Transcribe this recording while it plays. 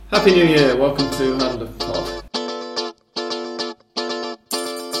Happy New Year, welcome to Hand of Pod.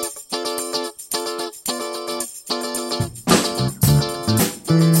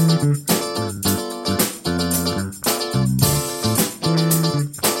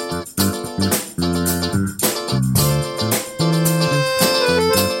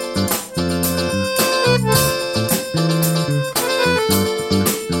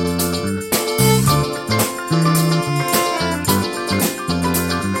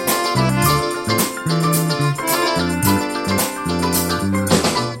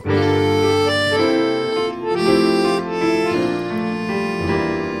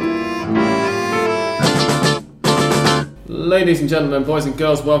 Ladies and gentlemen, boys and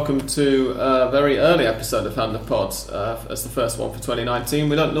girls, welcome to a very early episode of Hand of Pods, as the first one for 2019.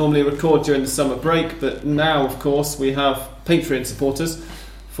 We don't normally record during the summer break, but now, of course, we have Patreon supporters,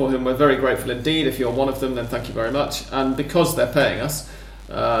 for whom we're very grateful indeed. If you're one of them, then thank you very much. And because they're paying us,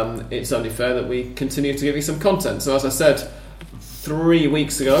 it's only fair that we continue to give you some content. So as I said 3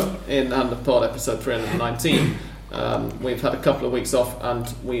 weeks ago, in Hand of Pod episode 319, we've had a couple of weeks off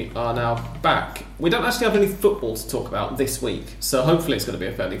and we are now back. We don't actually have any football to talk about this week, so hopefully it's going to be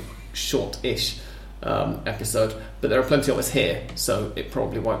a fairly short-ish episode, but there are plenty of us here, so it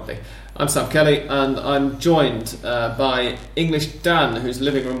probably won't be. I'm Sam Kelly and I'm joined by English Dan, whose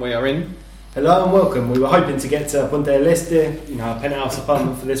living room we are in. Hello and welcome. We were hoping to get to Ponte del Este, a penthouse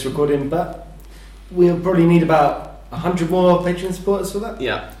apartment for this recording, but we'll probably need about 100 more Patreon supporters for that.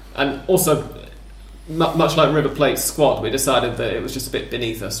 Yeah, and also much like River Plate's squad, we decided that it was just a bit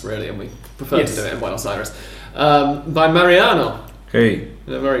beneath us, really, and we preferred to do it in Buenos Aires. By Mariano. Hey.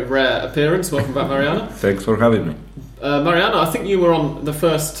 A very rare appearance. Welcome back, Mariano. Thanks for having me. Mariano, I think you were on the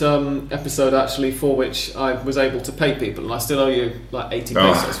first episode, actually, for which I was able to pay people, and I still owe you like 80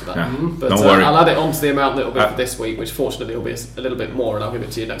 pesos for that. Yeah. But Don't worry. I'll add it on to the amount that will be for this week, which fortunately will be a little bit more, and I'll give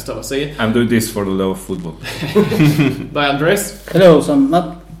it to you next time I see you. I'm doing this for the love of football. By Andres. Hello,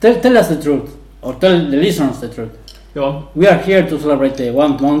 tell us the truth, or tell the listeners the truth. Go on. We are here to celebrate the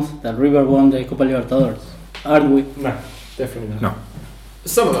 1 month that River won the Copa Libertadores, aren't we? No, definitely not. No.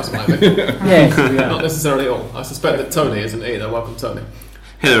 Some of us might be. Yes, we are. Not necessarily all. I suspect that Tony isn't either. Welcome, Tony.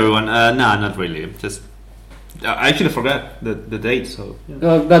 Hello everyone. No, not really. Just I actually forgot the date. So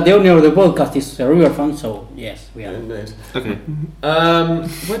But the owner of the podcast is a River fan, so yes, we are. Indeed. okay.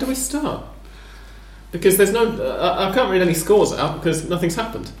 Where do we start? Because there's no... I can't read any scores out because nothing's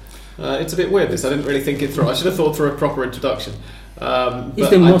happened. It's a bit weird, this. I didn't really think it through. I should have thought through a proper introduction. But I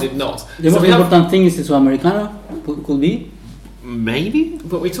did not. The most important thing is the Sudamericana, could be. Maybe.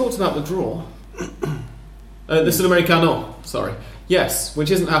 But we talked about the draw. The Sudamericano, sorry. Yes,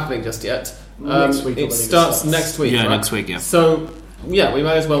 which isn't happening just yet. Next week, it starts next week, Yeah, right? next week. Yeah. So, yeah, we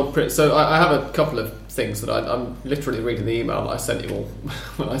may as well... So I have a couple of things that I'm literally reading the email that I sent you all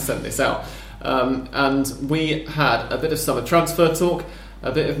when I sent this out. And we had a bit of summer transfer talk,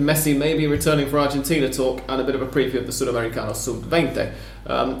 a bit of Messi maybe returning for Argentina talk, and a bit of a preview of the Sudamericano Sub-20.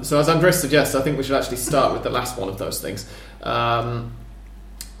 So as Andres suggests, I think we should actually start with the last one of those things. We're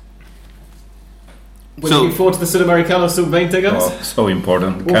looking forward to the Sudamericano Sub-20, guys. Oh, so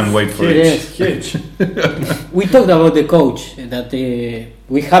important. Can't wait for it it. is. Huge. We talked about the coach, that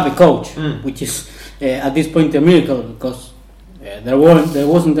we have a coach, which is at this point a miracle, because there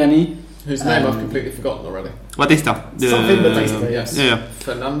wasn't any. Whose name I've completely forgotten already. Batista. Something Batista, Yes. Yeah.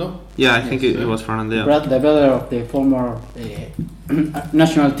 Fernando? Yeah, I think it was Fernando. Yeah. The brother of the former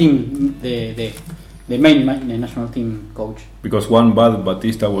national team, the main national team coach. Because one bad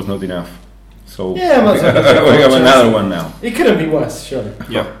Batista was not enough. So Yeah, we have another one now. It couldn't be worse, surely.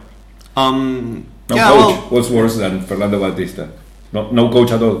 Yeah. No yeah. coach was worse than Fernando Batista. No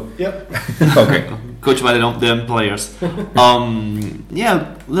coach at all. Yep. Okay. Coached by the players. Yeah.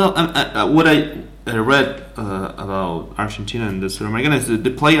 Well, what I read about Argentina and the Sudamericana is that they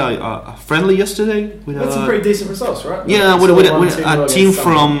played a friendly yesterday. With That's some pretty decent results, right? Yeah, Like, with still a 1-2 team against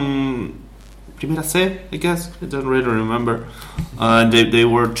from Primera C, I guess. I don't really remember. They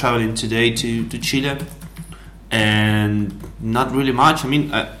were traveling today to Chile, and not really much. I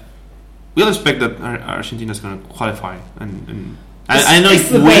mean, we'll expect that Argentina is going to qualify, and I know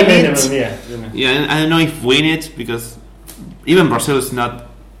if win it. Yeah, and I don't know if win it, because even Brazil is not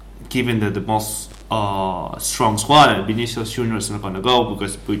given the most strong squad. Vinicius Junior is not going to go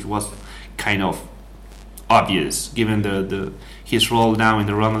which was kind of obvious given his role now in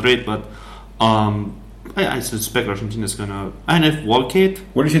the Real Madrid. But I suspect Argentina is going to. I don't know if walk it.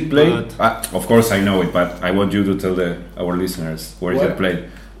 Where is it played? Of course I know it, but I want you to tell our listeners where is it played.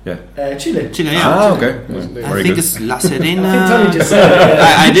 Chile. Chile, yeah. Ah, okay. Wasn't it? I Very think good. it's La Serena. I think Tony just said it.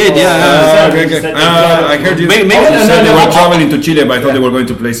 I did, yeah. Okay. I heard you. Maybe- you said they no, were traveling to Chile, but I thought they were going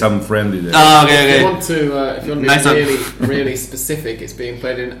to play some friendly there. Oh, If you okay. want to be Nice one. really specific, it's being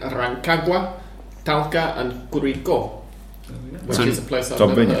played in Rancagua, Talca, and Curicó, which So- is a place I've Top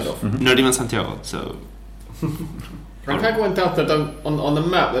never venues. heard of. Mhm. Not even Santiago, so. Rancagua and Talca don't on the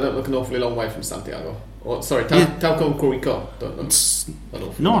map. They don't look an awfully long way from Santiago. Or sorry, Yeah. Talca and Curicó don't look It's an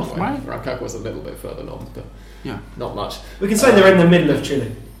awfully north, long way. right? Rancagua's a little bit further north, but Yeah. not much. We can say they're in the middle of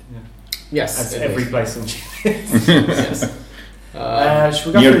Chile, Yes, as it every is. place in Chile. Yes.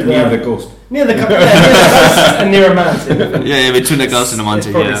 Should we go through Near the coast. near the coast and near a mountain? Yeah, between the coast and the It's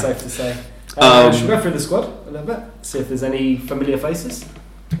mountain, probably yeah. safe to say. Should we go through the squad a little bit? See if there's any familiar faces.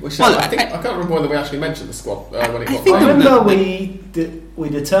 Well, I I- can't remember whether we actually mentioned the squad when it I got think I played. remember we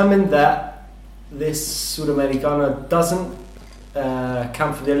determined that this Sudamericana doesn't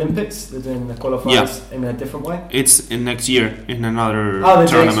count for the Olympics. They're doing the qualifiers in a different way. It's in next year in another They're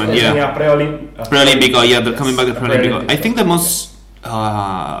tournament, doing yeah. Pre-Olympico. Yeah, they're coming back to Pre-Olympico. I think the most.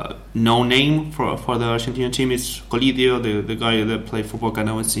 most known name for the Argentinian team is Colidio, the guy that played for Boca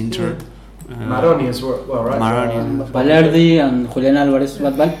now it's Inter. Maroni as well, right? Maroni. Valerdi and Julian Alvarez.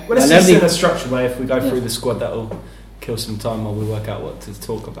 But Well, let's just in Valerdi, a structured way. If we go Yeah. through the squad, that'll kill some time while we work out what to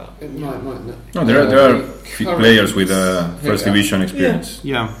talk about. It might. No, there are Current- players with Here first we are. division experience.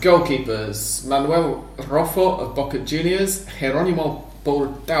 Yeah. Goalkeepers: Manuel Roffo of Boca Juniors, Jerónimo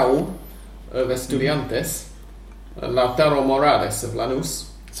Portau of Estudiantes, and Lautaro Morales of Lanús.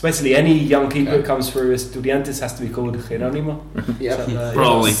 So basically, any young keeper Okay. that comes through Estudiantes has to be called Jerónimo. Yeah,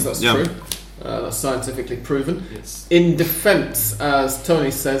 Probably, That's yeah. true. That's scientifically proven. Yes. In defence, as Tony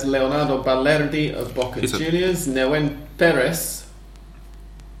says, Leonardo Balerdi of Boca He's a- Juniors, Neuen Perez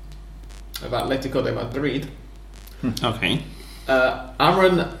of Atlético de Madrid, Okay.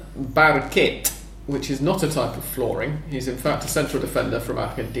 Aaron Barquet, which is not a type of flooring. He's in fact a central defender from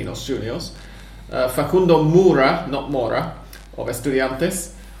Argentinos Juniors. Facundo Mura, not Mora, of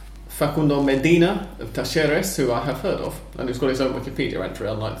Estudiantes. Facundo Medina of Talleres, who I have heard of, and who's got his own Wikipedia entry,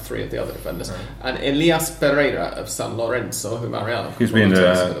 unlike three of the other defenders. And Elias Pereira of San Lorenzo, who Mariano He's could probably been, tell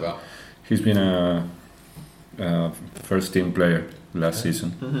us a bit about. He's been a first team player last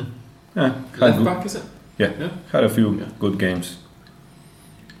season. Yeah, Left back, is it? had a few Yeah. good games.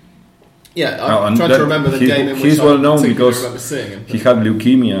 Yeah, Oh, I'm and trying to that- remember the he's- game in which he's I well known particularly because remember seeing him. He had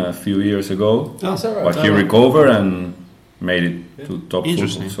leukemia a few years ago, That's all right. but he recovered and made it to top football.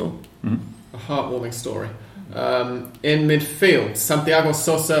 Interesting. So A heartwarming story. In midfield, Santiago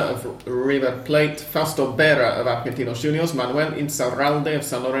Sosa of River Plate, Fausto Vera of Argentinos Juniors, Manuel Insaurralde of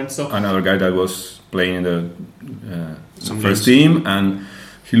San Lorenzo. another guy that was playing in the Some first games. team, and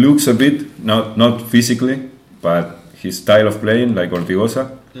he looks a bit not physically, but his style of playing like Ortigosa.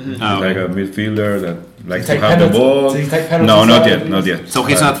 He's Ah, okay. like a midfielder that likes to Take have the penalty- ball. does he take penalties No, not out? yet, not yet. So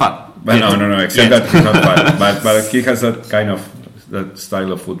he's But- not fat. But no. Except Yeah. that he's not bad. But he has that kind of that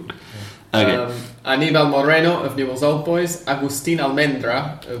style of football. Okay. Aníbal Moreno of Newell's Old Boys, Agustín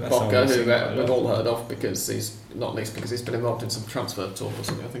Almendra of That's Boca, always who seen quite a we've lot. all heard of because he's not least because he's been involved in some transfer talk or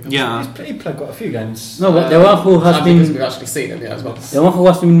something. I think. Yeah. He played quite a few games. no, but the one who has and because we've been actually seen him, yeah, as well. the one who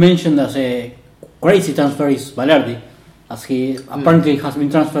has been mentioned as a crazy transfer is Valerdi, as he apparently has been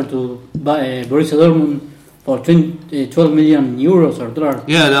transferred to Borussia Dortmund for 12 million euros or dollars.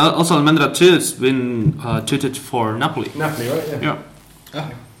 Yeah, also Almendra too has been tutored for Napoli. Napoli, right? Yeah. Yeah.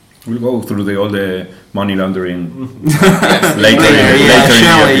 We'll go through all the money laundering Yes. later Yeah,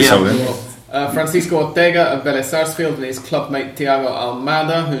 in surely, the episode. yeah. Francisco Ortega of Vélez Sarsfield and his clubmate Thiago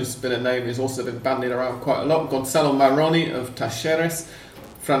Almada, who's been a name who's also been bandied around quite a lot. Gonzalo Marroni of Talleres,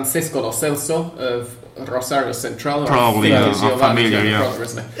 Francisco Lo Celso of Rosario Central. Probably, I think yeah, is Giovanni's familiar, younger yeah. brother,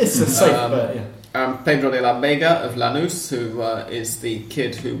 isn't he? It's a safe bet, yeah. Pedro de la Vega of Lanús, who is the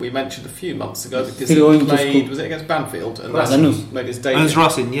kid who we mentioned a few months ago because Still going he to played, school. was it against Banfield? And Lanús. made his And debut. it's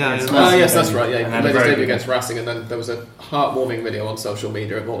Racing, yeah. It's Oh Racing, yes, that's yeah. right. Yeah, And he had a made his very debut good against Racing, and then there was a heartwarming video on social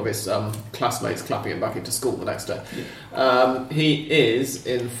media of all of his classmates clapping him back into school the next day. He is,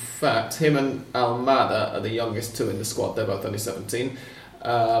 in fact, him and Almada are the youngest two in the squad. They're both only 17.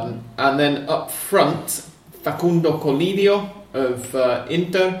 And then up front, Facundo Colidio of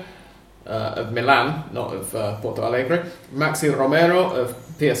Inter. Of Milan, not of Porto Alegre. Maxi Romero of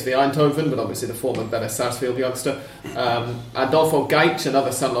PSV Eindhoven, but obviously the former Vélez Sarsfield youngster. Adolfo Gaich,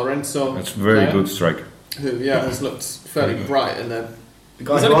 another San Lorenzo That's very player, good striker. who has looked fairly bright in the. The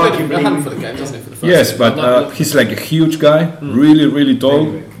guy He's who only played a arguably handful of games, hasn't he, for the first Yes, team? but Not- he's like a huge guy, really tall,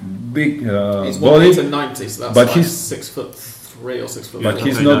 big he's body. 1.90, so that's but like he's- 6'3" or 6'4". But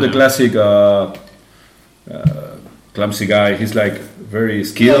he's Okay, not no, the no. classic clumsy guy. He's like very Yeah,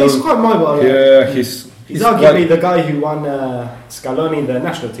 skilled. he's quite mobile. Yeah, he's arguably the guy who won Scaloni the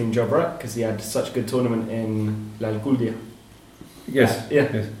national team job, right? Because he had such a good tournament in La Alcudia. Yes, Yeah.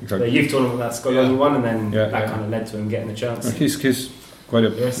 yes, The exactly. youth tournament that Scaloni won, and then Yeah, that yeah. kind of led to him getting a chance. He's quite The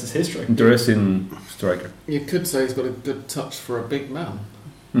a rest is history. interesting striker. You could say he's got a good touch for a big man.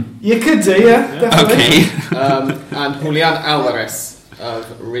 You could do, yeah, definitely. Okay. And Julian Alvarez of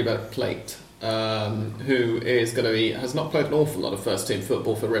River Plate, who is going to be has not played an awful lot of first team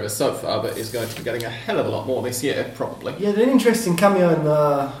football for River so far, but is going to be getting a hell of a lot more this year, probably. Yeah, an interesting cameo in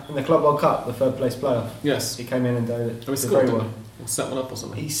the Club World Cup, the third place playoff. Yes, He came in and did he it scored, very didn't well. he? Or set one up or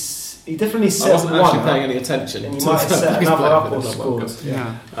something. He definitely I set wasn't one, actually paying right? any attention. And he to might have the set he's another playing up for or the Club World scored.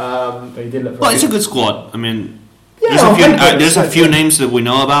 Cup. Yeah. But he did look very Well, it's a good. good squad. I mean, Yeah, there's a on few. paper, There's a it's few good. names that we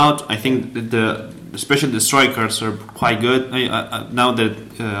know about. I think that especially the strikers are quite good. Now that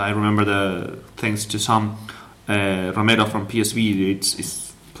I remember the thanks to some Romero from PSV,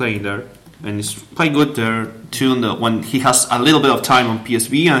 it's playing there and it's quite good there too. When he has a little bit of time on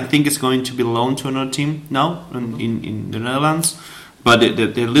PSV, and I think it's going to be loaned to another team now in the Netherlands. But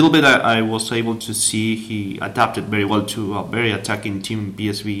the little bit I was able to see, he adapted very well to a very attacking team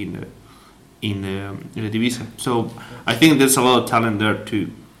PSV in the Divisa. So I think there's a lot of talent there too.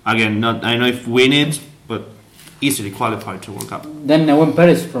 Again, I don't know if win it, but easily qualified to World Cup. Then Nahuel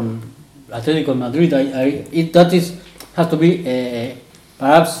Perez from Atletico Madrid. That has to be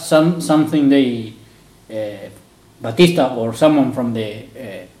perhaps something they Batista or someone from the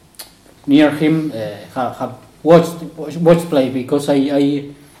near him have watched play, because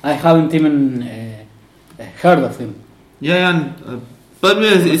I haven't even heard of him. Yeah, and but The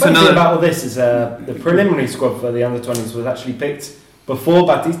it's funny thing another. about all this is the preliminary squad for the under-20s was actually picked before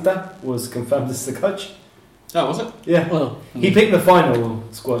Batista was confirmed as the coach. Oh, was it? Yeah. Well, He picked the final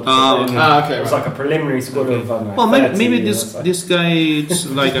squad. Oh, but then okay. Okay, It was right. like a preliminary squad of, I don't know, Well, 30 maybe or this so. this guy it's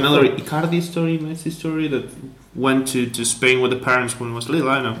like another Icardi story, Messi story that went to Spain with the parents when he was little.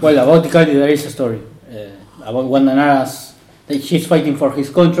 I don't know. Well, about Icardi, there is a story about Guadalajara's. He's fighting for his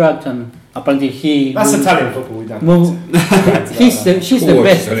contract, and apparently he. That's Italian football, we don't. Move. She's the Poor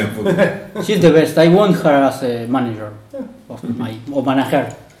best. Italian football. She's the best. I want her as a manager or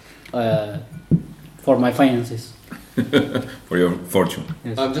manager for my finances. For your fortune.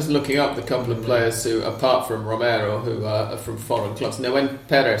 Yes. I'm just looking up the couple of players who, apart from Romero, who are from foreign clubs. Now, when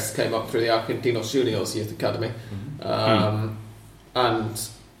Perez came up through the Argentinos Juniors Youth Academy, and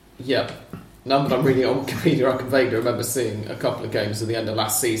yeah, now that I'm reading it on Wikipedia, I can vaguely remember seeing a couple of games at the end of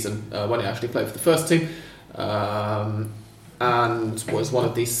last season when he actually played for the first team, and was one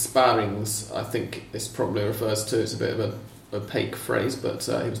of these sparrings. I think this probably refers to. It's a bit of a opaque phrase, but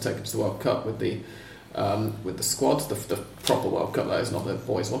he was taken to the World Cup with the squad, the proper World Cup, that is, not the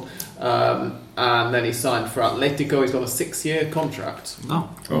boys one. And then he signed for Atletico. He's got a 6-year contract, Oh,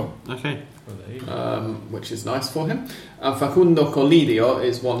 Oh, okay. which is nice for him. And Facundo Colidio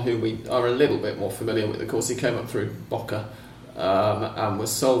is one who we are a little bit more familiar with. Of course, he came up through Boca and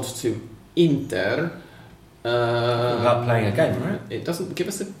was sold to Inter. Without playing a game, right? It doesn't give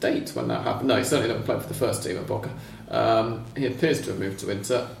us a date when that happened. No, he certainly never played for the first team at Boca. He appears to have moved to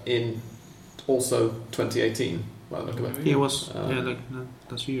Inter in also 2018. Well, look at it. He was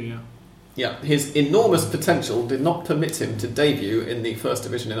last year, yeah. Yeah, his enormous potential did not permit him to debut in the first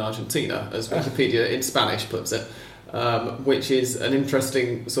division in Argentina, as Wikipedia in Spanish puts it, which is an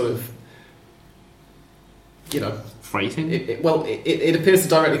interesting sort of, Phrasing. it appears to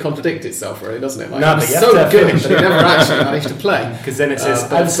directly contradict itself, really, doesn't it? Like, No, he but was you so have to good finish. that he never actually managed to play. Because then it says,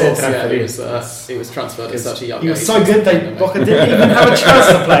 But of "Al ser course, yeah, transferido." he was transferred at such a young He age. was so good that Boca didn't even have a chance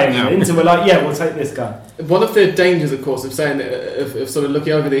to play him. Yeah. Inter were like, yeah, we'll take this guy. One of the dangers, of course, of saying of sort of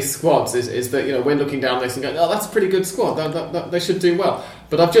looking over these squads is that we're looking down this and going, oh, that's a pretty good squad. They should do well.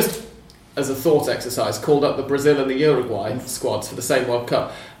 But I've just, as a thought exercise, called up the Brazil and the Uruguay squads for the same World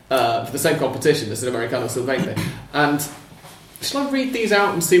Cup, for the same competition, the Sudamericano Sub-20, and shall I read these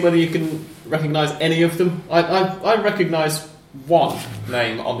out and see whether you can recognise any of them? I recognise one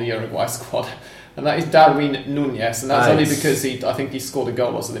name on the Uruguay squad, and that is Darwin Núñez, and that's only because I think he scored a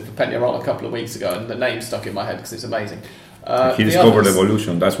goal or something for Peñarol a couple of weeks ago, and the name stuck in my head because it's amazing. he The discovered others-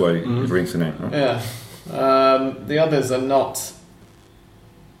 evolution. That's why he brings the name. Huh? Yeah. The others are not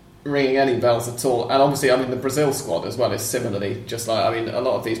ringing any bells at all. And obviously, the Brazil squad as well is similarly just like, a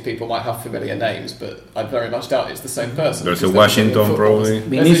lot of these people might have familiar names, but I very much doubt it's the same person. There's because a they're Washington footballers.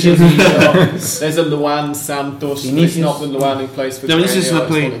 probably. There's a Luan Santos. It's Vinicius. not the Luan who plays for No, Vinicius is Grêmio, not it's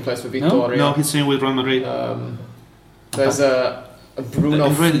the playing. one who plays for No? Victoria. No, he's staying with Real Madrid. There's a Bruno I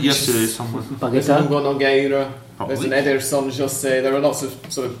read it Fuchs. yesterday someone. There's Paqueta. Hugo Nogueira. There's an Ederson Jose. There are lots of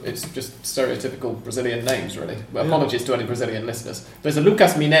sort of, it's just stereotypical Brazilian names, really. Well, apologies to any Brazilian listeners. There's a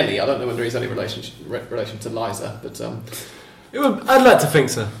Lucas Minelli. I don't know whether he's any relation to Liza, but I'd like to think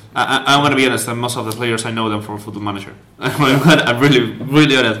so. I'm going to be honest. Most of the players I know them from Football Manager. I'm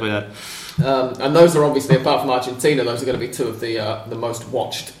really honest with that. And those are obviously, apart from Argentina, those are going to be two of the most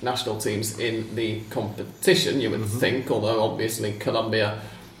watched national teams in the competition, you would think, although obviously Colombia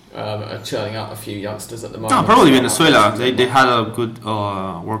are churning out a few youngsters at the moment. No, probably Venezuela. They had a good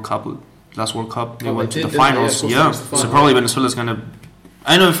World Cup, last World Cup. They went to the finals. So probably Venezuela's going to...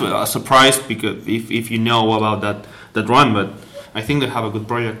 I don't know if a surprise, because if you know about that run, but I think they have a good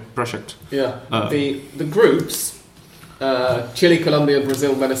project. Yeah. The groups... Chile, Colombia,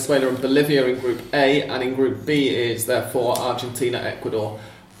 Brazil, Venezuela and Bolivia in Group A, and in Group B is therefore Argentina, Ecuador,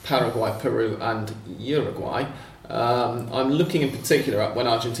 Paraguay, Peru and Uruguay. I'm looking in particular at when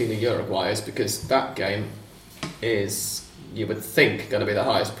Argentina-Uruguay is, because that game is, you would think, going to be the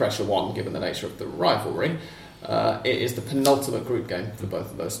highest pressure one given the nature of the rivalry. It is the penultimate group game for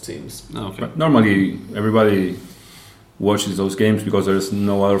both of those teams. Okay. But normally everybody watches those games because there's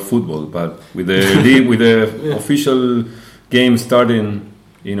no other football, but with the official game starting,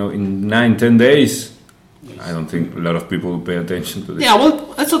 in 9-10 days, I don't think a lot of people pay attention to this. Yeah,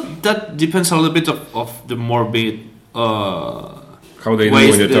 well, that depends a little bit of the morbid how they do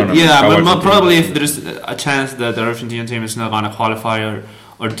in the tournament. Yeah, but probably if there's a chance that the Argentinian team is not going to qualify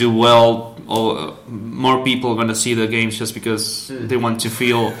or do well, or more people are going to see the games just because they want to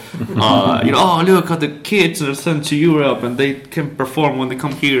feel, oh, look at the kids are sent to Europe and they can perform when they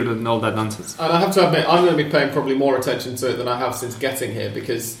come here and all that nonsense. And I have to admit, I'm going to be paying probably more attention to it than I have since getting here,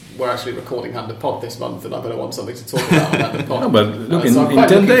 because we're actually recording Hand of Pod this month and I'm going to want something to talk about on Hand of Pod. No, but look, so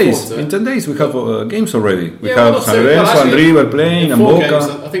in 10 days we have games already. We have San well, Lorenzo and River playing, and Boca. Games,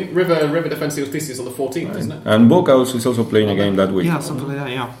 I think River Defensa y Justicia is on the 14th, isn't it? And Boca is also playing a game that week. Yeah, something like that,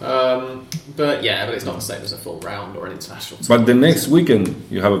 yeah. But it's not the same as a full round or an international tournament. But the next weekend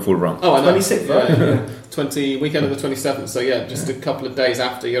you have a full round. Oh, I know. 26th, right? Weekend of the 27th. So just a couple of days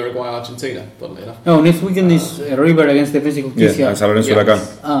after Uruguay Argentina, funnily enough. No, next weekend is River against Defensa y Justicia. Yeah, and San Lorenzo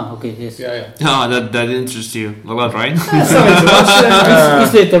Huracán. Ah, okay, yes. Yeah. Oh, that interests you a lot, right?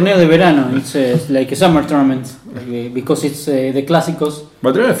 It's the Torneo de Verano. It's like a summer tournament because it's the Clásicos.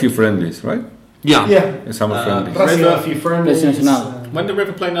 But there are a few friendlies, right? Yeah. A summer friendly. River, a few friendlies. When did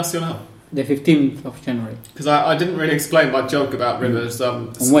River play Nacional? The 15th of January. Because I didn't really explain my joke about River's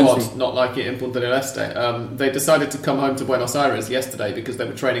squad not like it in Punta del Este. They decided to come home to Buenos Aires yesterday because they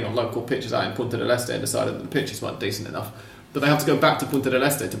were training on local pitches out in Punta del Este and decided that the pitches weren't decent enough. But they have to go back to Punta del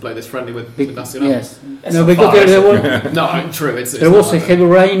Este to play this friendly with Nacional. Yes. No, because there was no, true. There was a heavy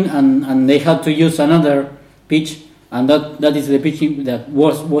rain and they had to use another pitch, and that is the pitch that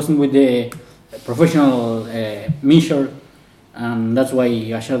wasn't with the professional measure. And that's why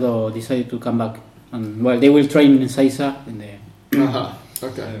Gallardo decided to come back. And they will train in Saiza in the.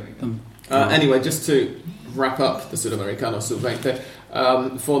 Okay. Anyway, just to wrap up the Sudamericano Sub-20,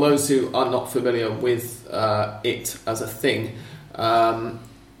 for those who are not familiar with it as a thing,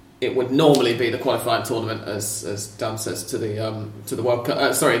 it would normally be the qualifying tournament, as Dan says, to the World Cup.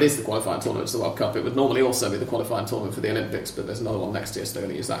 It is the qualifying tournament to the World Cup. It would normally also be the qualifying tournament for the Olympics, but there's another one next year, so they're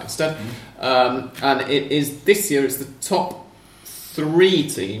going to use that instead. And it is this year. It's the top 3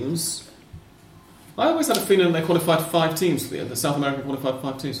 teams. I always had a feeling they qualified 5 teams for the South America qualified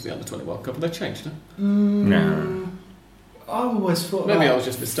 5 teams for the Under-20 World Cup, but they changed, huh? No. I always thought maybe I was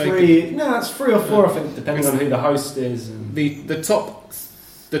just mistaken. It's 3 or 4, I think, depending on who the host is. And the top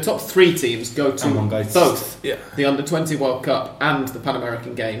 3 teams go to both the Under-20 World Cup and the Pan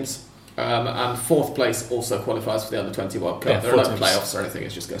American Games. And 4th place also qualifies for the Under-20 World Cup. There are no playoffs or anything, it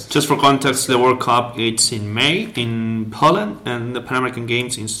just goes. Just for context, the World Cup it's in May in Poland, and the Pan American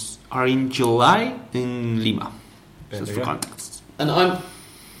Games are in July in Lima. Just for context. And I'm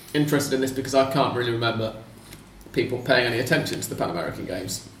interested in this because I can't really remember people paying any attention to the Pan American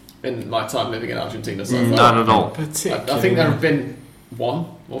Games in my time living in Argentina so far. Not at all. I think there have been 1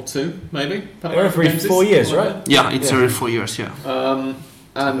 or 2 maybe. Every 4 years, right? Yeah, it's every 4 years, yeah.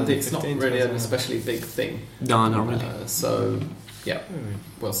 And it's not really an especially big thing. No, not really.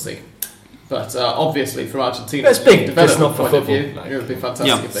 We'll see. But obviously, for Argentina, it's big. It's not for point of football. view, it would be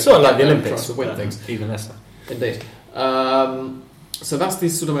fantastic if they sort of like could the Olympics to win things. Even less. Indeed. So that's the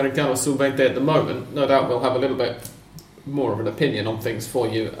Sudamericano Sub-20 at the moment. No doubt we'll have a little bit more of an opinion on things for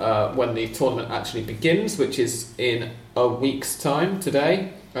you when the tournament actually begins, which is in a week's time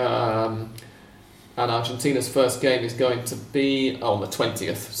today. And Argentina's first game is going to be on the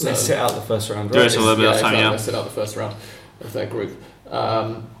 20th. So let's sit out the first round. There is a little bit of time, Let's sit out the first round of their group.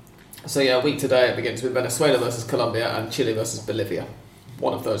 So yeah, a week today it begins with Venezuela versus Colombia and Chile versus Bolivia.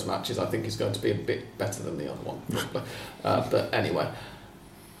 One of those matches I think is going to be a bit better than the other one, probably. But anyway,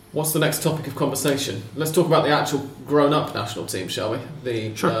 what's the next topic of conversation? Let's talk about the actual grown-up national team, shall we?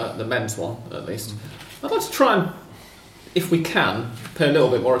 The men's one, at least. I'd like to try and, if we can, pay a little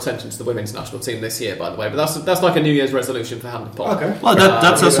bit more attention to the women's national team this year, by the way. But that's like a New Year's resolution for Hand and Pod. Okay. Well,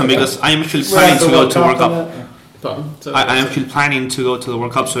 that's awesome because I'm actually planning to go to World Cup. Pardon? I'm actually planning to go to the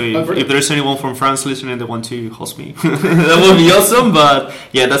World Cup, so if there's anyone from France listening that want to host me, that would be awesome. But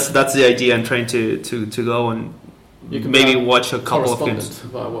yeah, that's the idea. I'm trying to go and maybe watch a couple of games.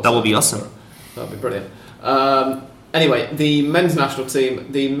 That would be awesome. That would be brilliant. Anyway, the men's national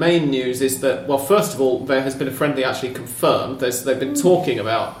team, the main news is that, well, first of all, there has been a friendly actually confirmed. They've been talking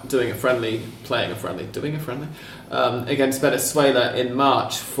about doing a friendly against Venezuela in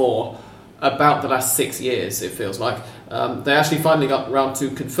March for about the last 6 years, it feels like. They actually finally got around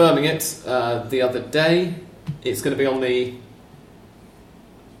to confirming it the other day. It's going to be on the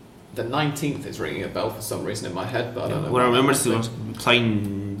 19th is ringing a bell for some reason in my head, but I don't know. Well, I remember still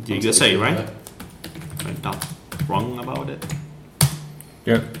playing the USA, right? I'm not wrong about it.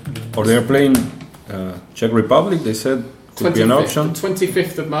 Yeah, or they're playing Czech Republic. They said could be an option. The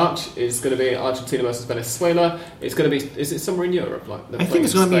 25th of March is going to be Argentina versus Venezuela. It's going to be. Is it somewhere in Europe? I think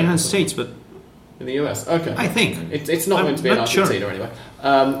it's going to be in the United States, but in the US. Okay, I think it's not going to be in Argentina anyway.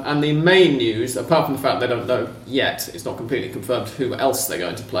 And the main news, apart from the fact they don't know yet, it's not completely confirmed who else they're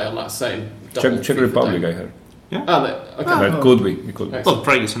going to play on that same Czech Republic. I heard. Yeah. That could be. It could be. Well,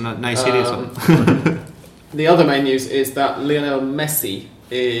 Prague is a nice city. So. The other main news is that Lionel Messi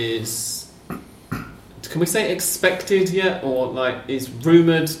is, can we say expected yet, or like is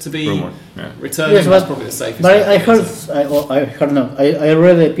rumoured to be returning? Yes, that's probably the safest. But I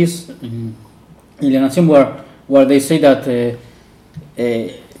read a piece in La Nación where they say that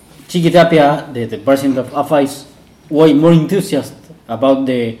Chiqui Tapia, the president of AFA, is way more enthusiastic about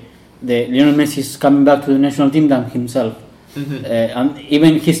the Lionel Messi's coming back to the national team than himself. Mm-hmm. And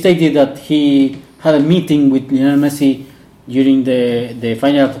even he stated that he had a meeting with Lionel Messi during the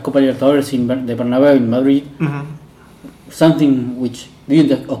final of Copa Libertadores in the Bernabeu in Madrid. Mm-hmm. Something which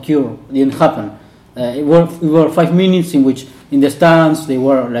didn't happen. It were 5 minutes in which in the stands they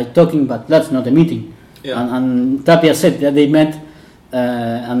were like talking, but that's not a meeting. Yeah. And Tapia said that they met,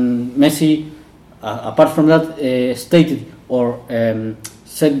 and Messi, apart from that, stated or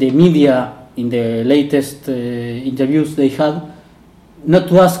said the media in the latest interviews they had not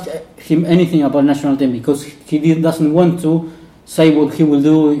to ask him anything about national team because he doesn't want to say what he will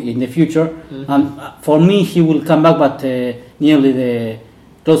do in the future. Mm-hmm. And for me, he will come back, but nearly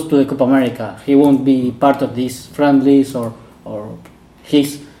close to the Copa America. He won't be part of these friendlies or he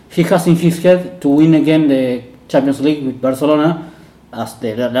has in his head to win again the Champions League with Barcelona, as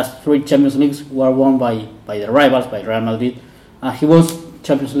the last 3 Champions Leagues were won by the rivals, by Real Madrid. He wants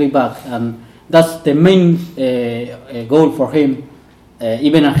Champions League back, and that's the main goal for him.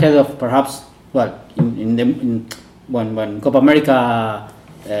 Even ahead of perhaps, when Copa America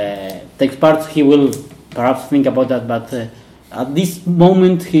takes part, he will perhaps think about that. But at this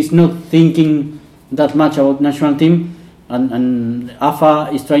moment, he's not thinking that much about national team, and AFA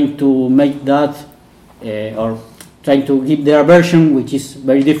is trying to make that or trying to give their version, which is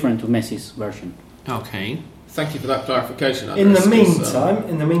very different to Messi's version. Okay. Thank you for that clarification, Andres. In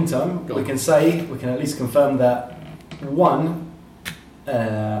the meantime, we can at least confirm that one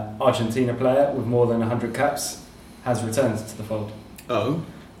Argentina player with more than 100 caps has returned to the fold. Oh.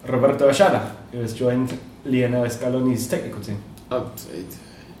 Roberto Ayala, who has joined Lionel Scaloni's technical team. Oh,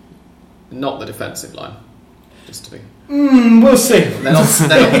 not the defensive line, just to be. We'll see. They're not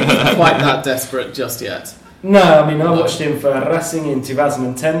quite that desperate just yet. No, I mean, I watched him for Racing in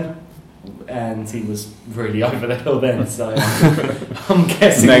 2010, and he was really over the hill then, so I'm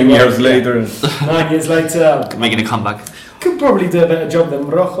guessing 9 years later. 9 years later. Making a comeback. Could probably do a better job than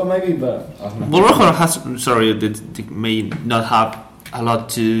Rojo, maybe, but I don't know. Well, Rojo may not have a lot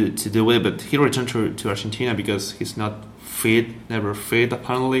to do with it, but he returned to Argentina because he's not fit, never fit,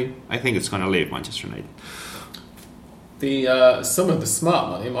 apparently. I think it's going to leave Manchester United. Some of the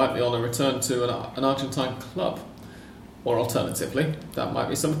smart money might be on a return to an Argentine club, or alternatively, that might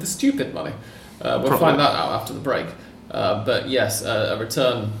be some of the stupid money. We'll find that out after the break. But yes, a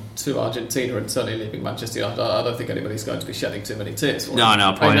return to Argentina and certainly leaving Manchester United, I don't think anybody's going to be shedding too many tears for him.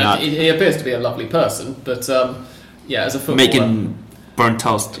 No, probably not. He appears to be a lovely person, but as a footballer, making burnt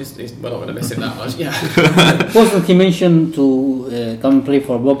toast. We're not going to miss him that much. Yeah. Wasn't he mentioned to come play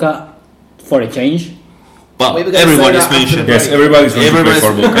for Boca for a change? Well, We were gonna everybody's say that mentioned. Yes, everybody's going to play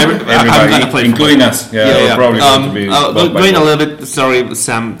for Boca. I'm gonna Everybody, play including for us. Yeah, we're probably going to be. bought by going a Boca. little bit, sorry,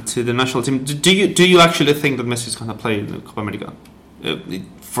 Sam, to the national team. Do you actually think that Messi is going to play in the Copa America?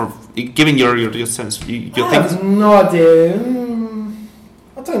 For giving your sense, you I think? have no idea.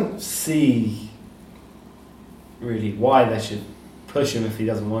 I don't see really why they should push him if he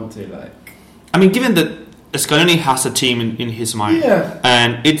doesn't want to. Like, I mean, given that Scaloni has a team in his mind, yeah,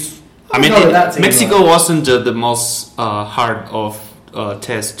 and it's. I I mean, know that team, Mexico right? wasn't the most hard of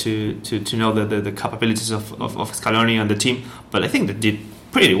test to know the capabilities of Scaloni and the team, but I think they did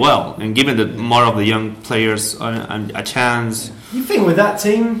pretty well. And given that more of the young players and a chance, you think with that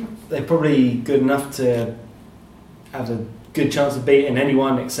team they're probably good enough to have a good chance of beating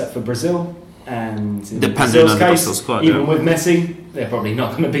anyone except for Brazil. And in Depending Brazil's on the case, Brazil squad, even yeah. with Messi, they're probably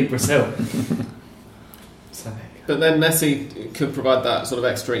not going to beat Brazil. So, But then Messi could provide that sort of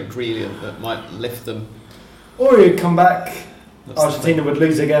extra ingredient that might lift them. or he'd come back, That's the Argentina would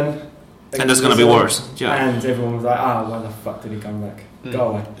lose again. and that's going to be worse. Yeah. And everyone was like, why the fuck did he come back? Mm. Go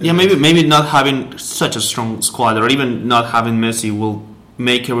away. Yeah, maybe not having such a strong squad, or even not having Messi, will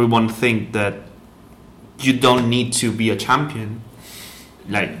make everyone think that you don't need to be a champion.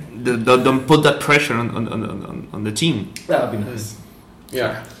 Like, don't put that pressure on the team. That would be nice.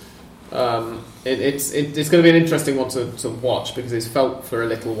 Yeah. It's going to be an interesting one to watch, because it's felt for a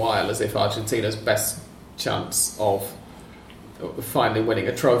little while as if Argentina's best chance of finally winning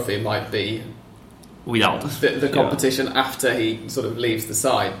a trophy might be Without the competition after he sort of leaves the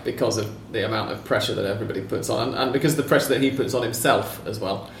side, because of the amount of pressure that everybody puts on, and because the pressure that he puts on himself as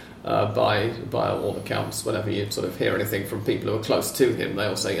well. By all accounts, whenever you sort of hear anything from people who are close to him, they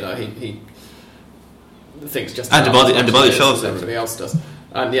all say, he thinks just And the body- as and the much body as shows it. everybody else does,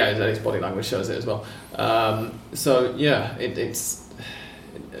 and yeah, his body language shows it as well. So yeah,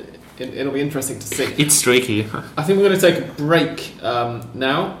 it'll be interesting to see. it's tricky. I think we're going to take a break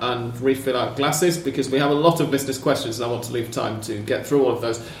now and refill our glasses, because we have a lot of listeners' questions and I want to leave time to get through all of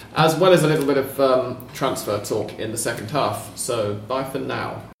those, as well as a little bit of transfer talk in the second half. So bye for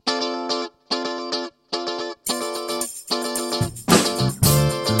now.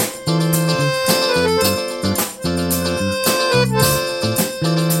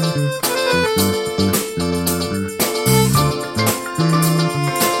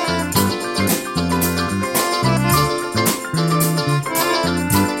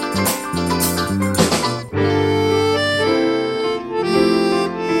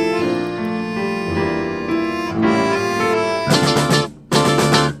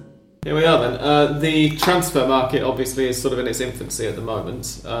 Here we are then. The transfer market obviously is sort of in its infancy at the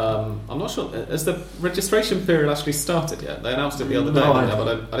moment. I'm not sure, has the registration period actually started yet? They announced it the other day, No, didn't they?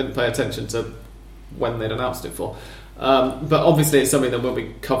 But I didn't pay attention to when they'd announced it for. But obviously it's something that we'll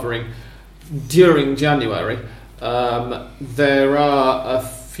be covering during January. There are a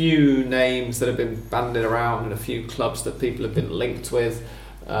few names that have been bandied around and a few clubs that people have been linked with.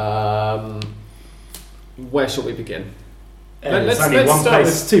 Where shall we begin? There's Let's only one start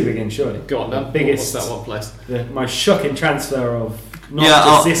place to begin, surely. Go on The then. biggest, What's that one place? the most shocking transfer of not Yeah,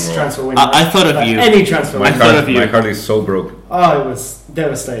 just this transfer window. I thought of but you. Any transfer My window. thought of you. heart is so broke. Oh, it was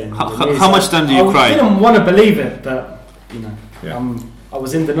devastating. How much time do you cry? I didn't want to believe it, but Yeah. I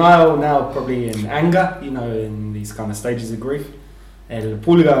was in denial, now probably in anger, in these kind of stages of grief. El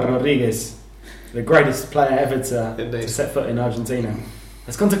Pulgar Rodriguez, the greatest player ever to Indeed. set foot in Argentina,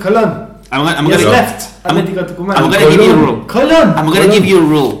 has gone to Colón. I'm He has gonna left Atlético Tucumán. I'm gonna give you a rule. Colón. I'm gonna give you a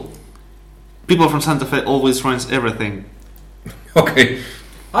rule. People from Santa Fe always ruins everything. Okay.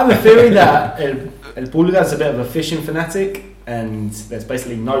 I have a theory that El Pulgar is a bit of a fishing fanatic, and there's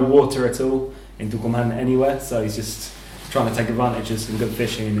basically no water at all in Tucumán anywhere, so he's just trying to take advantage of some good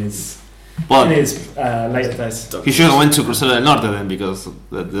fishing in his Well, later days. he should have went to Crucero del Norte then, because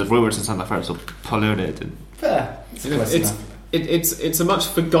the rivers in Santa Fe are so polluted. And Fair. It's close It's enough. it's a much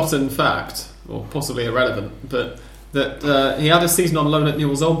forgotten fact, or possibly irrelevant, but that he had a season on loan at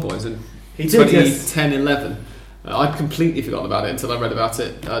Newell's Old Boys in He did, yes. 2010-11. I'd completely forgotten about it until I read about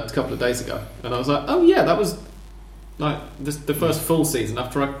it a couple of days ago, and I was like, oh yeah, that was like the first full season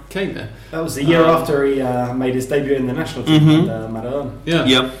after I came there. That was the year after he made his debut in the national team Mhm. under Maradona. Yeah,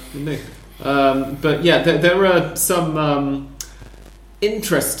 yeah, indeed. But yeah, there are some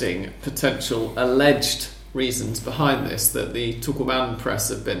interesting potential alleged reasons behind this that the Tucumán press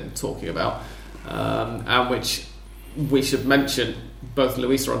have been talking about, and which we should mention both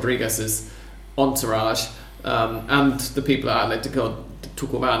Luis Rodriguez's entourage and the people at Atlético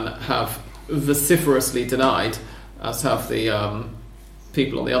Tucumán have vociferously denied, as have the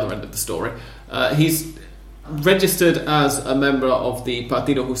people on the other end of the story. He's registered as a member of the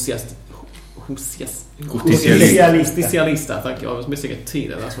Partido Justicialista. Thank you. I was missing a T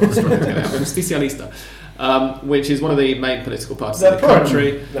there. That's what I was trying to get out. Justicialista, which is one of the main political parties in the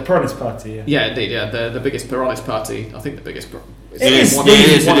country. The Peronist Party. Yeah. Yeah, indeed. Yeah, the biggest Peronist party. I think the biggest. It is the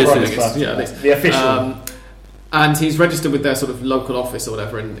biggest. Yeah, it is. The official. And he's registered with their sort of local office or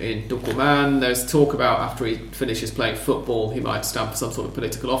whatever in Tucumán. There's talk about after he finishes playing football, he might stand for some sort of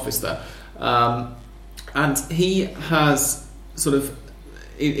political office there. And he has sort of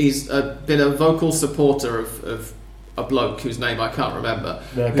he's been a vocal supporter of a bloke whose name I can't remember.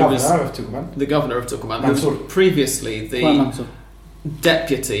 The governor of Tucumán. The governor of Tucumán, who was previously the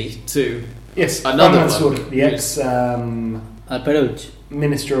deputy to another Mansur, the ex Alperovich,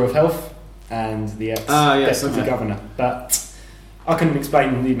 Minister of Health and the ex deputy governor. But I couldn't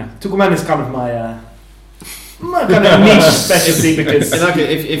explain. Tucumán is kind of my kind of niche specialty because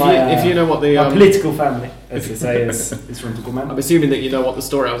if you know what the my political family, as they say, is from Tucumán. I'm assuming that you know what the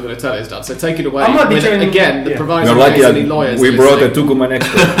story I was going to tell is, Dan. So take it away. The proviso like any lawyers. We brought a Tucumán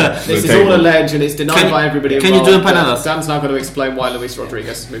expert. This is all alleged and it's denied by everybody involved. Can you do empanadas? Dan's now going to explain why Luis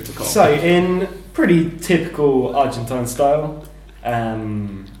Rodriguez moved to Col. So, in pretty typical Argentine style,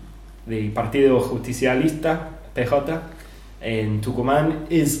 the Partido Justicialista (PJ) in Tucumán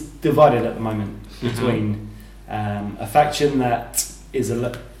is divided at the moment between a faction that is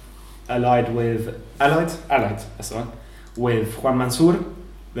allied with that's the one, with Juan Mansur,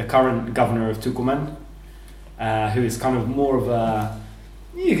 the current governor of Tucumán, who is kind of more of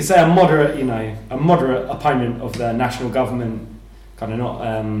you could say a moderate opponent of the national government, kind of not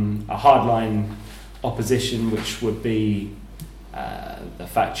a hardline opposition, which would be the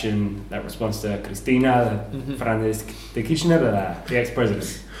faction that responds to Cristina Fernández de Kirchner, the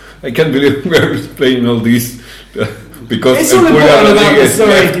ex-president. I can't believe we're explaining all this because it's El all Pulga about Rodriguez the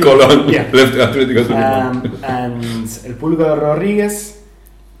left Colón, left and Atlético Tucumán. El Pulga Rodriguez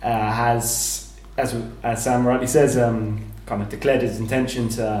has, as Sam rightly says, kind of declared his intention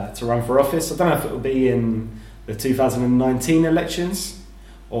to run for office. I don't know if it will be in the 2019 elections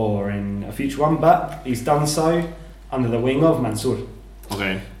or in a future one, but he's done so under the wing of Mansur.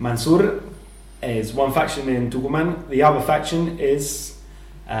 Okay. Mansur is one faction in Tucumán. The other faction is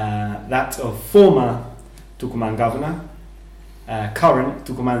that of former Tucumán governor, current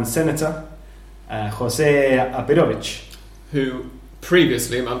Tucumán senator, José Alperovich. Who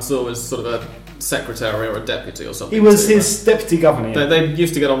previously Mansur was sort of a secretary or a deputy or something. He was his deputy governor. Yeah. They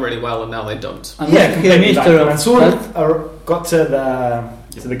used to get on really well, and now they don't. Completely. Mansur got to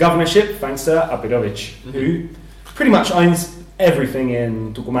the governorship thanks to Alperovich, who pretty much owns everything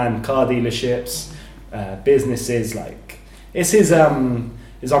in Tucumán, car dealerships, businesses. Like it's his own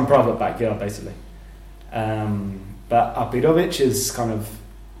private backyard, basically. But Alperovich has kind of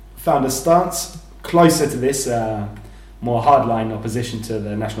found a stance closer to this more hardline opposition to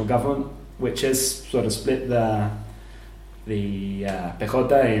the national government, which has sort of split the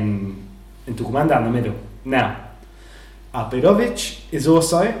PJ in Tucumán down the middle. Now, Alperovich is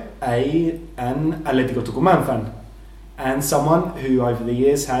also an Atlético Tucumán fan and someone who over the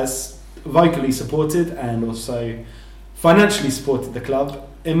years has vocally supported and also financially supported the club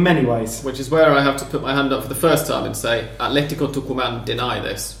in many ways. Which is where I have to put my hand up for the first time and say Atlético Tucumán deny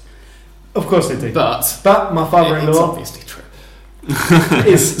this. Of course they do. But my father-in-law... It's obviously true.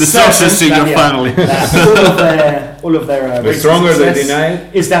 Is the sources to your family. all of their the stronger they deny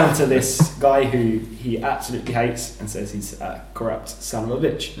it is down to this guy who he absolutely hates and says he's a corrupt son of a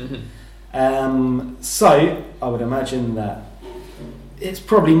bitch. So I would imagine that it's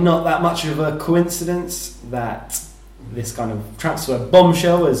probably not that much of a coincidence that this kind of transfer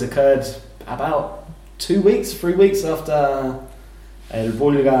bombshell has occurred about 3 weeks after El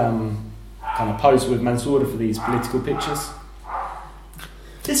Pulga kind of posed with Mansur for these political pictures.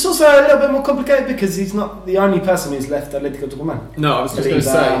 It's also a little bit more complicated because he's not the only person who's left Atlético Tucumán. No, I was just going to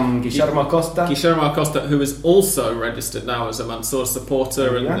say Guillermo Acosta. Guillermo Acosta, who is also registered now as a Mansur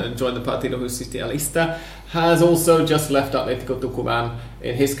supporter and joined the Partido Justicialista, has also just left Atlético Tucumán.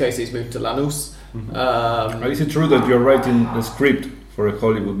 In his case, he's moved to Lanús. Is it true that you're writing a script for a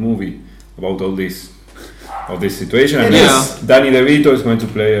Hollywood movie about all this? Of this situation, and Danny DeVito is going to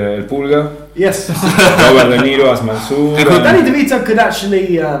play El Pulga. Yes, Robert De Niro as Mansur. Danny DeVito could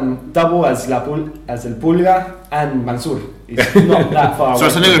actually double as El Pulga and Mansur. He's not that far away.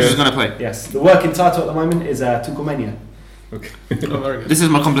 Schwarzenegger is going to play. Yes, the working title at the moment is Tucumania. Okay. Very good. This is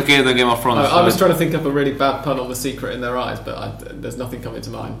more complicated than Game of Thrones. I was trying to think up a really bad pun on The Secret in Their Eyes, but there's nothing coming to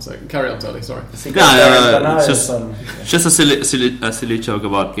mind. So carry on, Tony. Sorry. Just a silly joke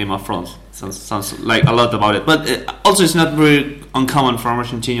about Game of Thrones. Sounds like a lot about it, but also it's not very uncommon for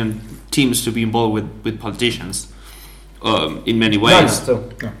Argentinian teams to be involved with politicians in many ways. No.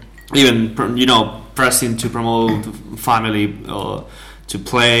 even pressing to promote family to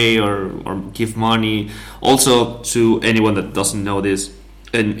play or give money. Also, to anyone that doesn't know this,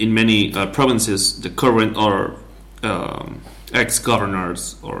 in many provinces, the current or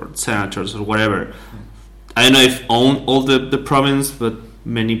ex-governors or senators or whatever, I don't know if own all the province, but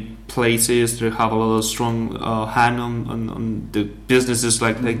many places they have a lot of strong hand on the businesses,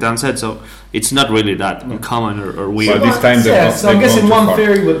 like Dan said. So it's not really that uncommon or weird. But this time so I'm guessing one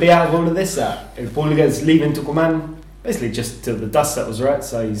theory would be out of all of this that if Pulgar's leaving Tucumán, basically just till the dust settles, right?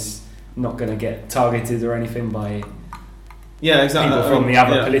 So he's not going to get targeted or anything by exactly. people from the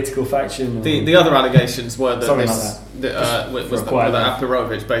other political faction. The other allegations were that something this was that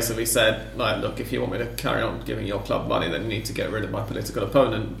Apirovic basically said, like, look, if you want me to carry on giving your club money, then you need to get rid of my political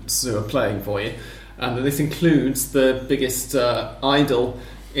opponents who are playing for you. And this includes the biggest idol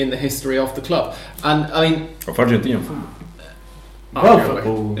in the history of the club. And I mean, of Argentinian football. World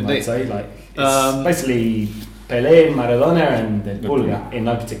football, I'd say. Like, it's basically Pelé, Maradona, and the Pulga in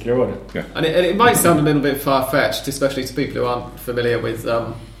no particular order. Yeah. And it might sound a little bit far-fetched, especially to people who aren't familiar with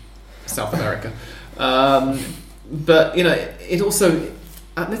South America. But it also,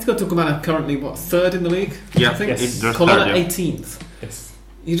 Atletico Tucumán are currently third in the league. Yeah, I think. Yes. Colón at 18th. Yes.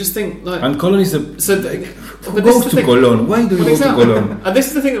 You just think like, and Colón is who goes to Colón? Why do you go to Colón? And this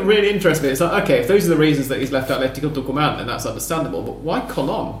is the thing that really interests me. It's like, okay, if those are the reasons that he's left Atletico Tucumán, then that's understandable. But why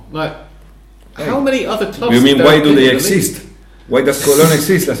Colón? Like, how many other clubs? You mean why do they exist? Why does Colón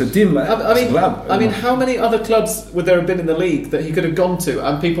exist as a team? I mean, how many other clubs would there have been in the league that he could have gone to,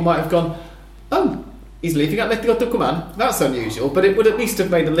 and people might have gone, oh, he's leaving Atletico Tucumán. That's unusual, but it would at least have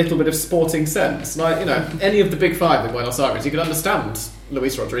made a little bit of sporting sense. Like, any of the big five in Buenos Aires, you could understand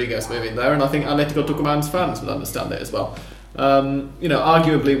Luis Rodriguez moving there, and I think Atletico Tucumán's fans would understand it as well.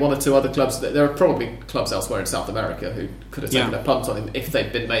 Arguably one or two other clubs. There are probably clubs elsewhere in South America who could have taken a punt on him if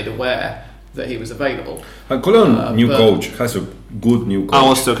they'd been made aware that he was available. And Colón, new coach, has a good new coach. I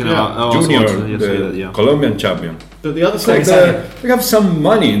was talking about Junior, the Colombian champion. But the other side, they have some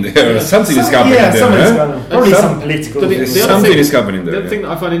money in there. Something is happening there. Probably some political. Something is happening there. The other thing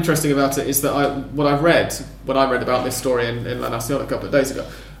that I find interesting about it is that when I read about this story in La Nación a couple of days ago,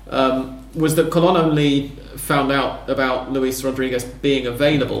 was that Colón only found out about Luis Rodriguez being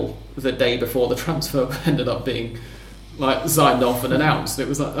available the day before the transfer ended up being signed off and announced. It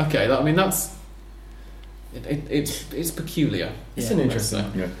was like, okay, it's peculiar. It's an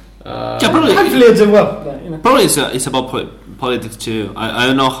interesting. Probably. Hopefully it'll do well. Probably it's about politics too. I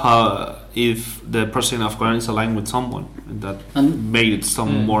don't know if the president of Colón is aligned with someone that made it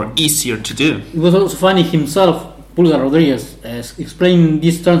more easier to do. It was also funny himself, Pulgar Rodriguez, explaining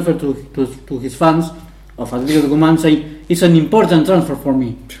this transfer to his fans of Atletico Tucumán, saying it's an important transfer for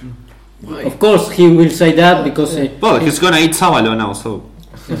me. Why? Of course, he will say that because he's going to eat Sábalo now, so.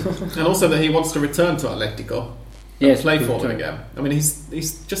 And also that he wants to return to Atletico and play for them again. I mean,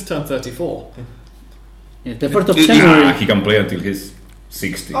 he's just turned 34. Yeah, the 1st of January. He can play until he's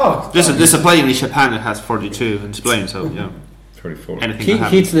 60. Oh, there's a player in Japan that has 42 and he's playing, so yeah. 34. He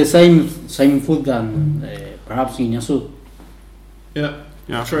hits the same foot than perhaps Iñárritu. Yeah,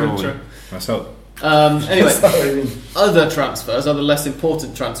 true. That's out. Anyway, other less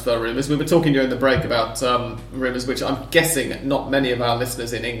important transfer rumours. We were talking during the break about rumours which I'm guessing not many of our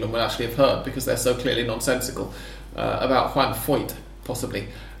listeners in England will actually have heard because they're so clearly nonsensical, about Juan Foyt possibly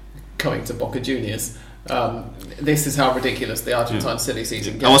coming to Boca Juniors. This is how ridiculous the Argentine silly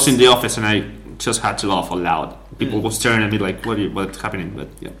season gets. I was in the office and I just had to laugh out loud. People were staring at me like, what's happening? But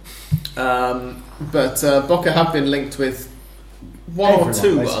yeah. But Boca have been linked with one or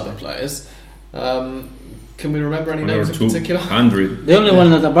two other players. Can we remember any names in particular? The only one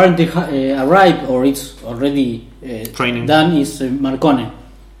that apparently arrived or it's already training done is Marcone.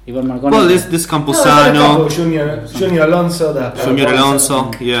 Well, this Campuzano, Junior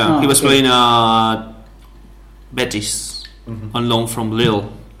Alonso, he was playing Betis on loan from Lille,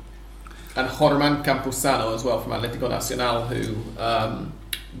 and Germán Campuzano as well from Atlético Nacional, who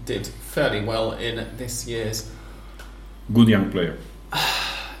did fairly well in this year's. Good young player.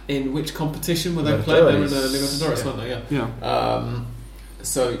 In which competition were they playing? They were in the Libertadores, weren't they? Yeah.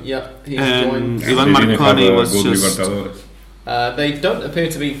 He joined. Ivan Marconi was just. They don't appear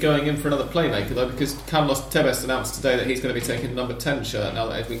to be going in for another playmaker though, because Carlos Tevez announced today that he's going to be taking the number 10 shirt now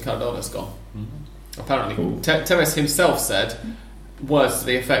that Edwin Cardona's gone. Apparently, Tevez himself said words to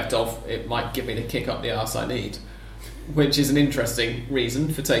the effect of, "It might give me the kick up the arse I need," which is an interesting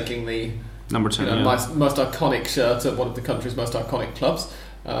reason for taking the number 10, most iconic shirt at one of the country's most iconic clubs.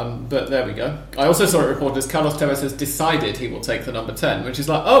 But there we go. I also saw it reported as Carlos Tevez has decided he will take the number 10, which is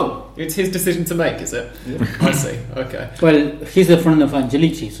like, oh, it's his decision to make, is it? Yeah. I see. Okay. Well, he's the friend of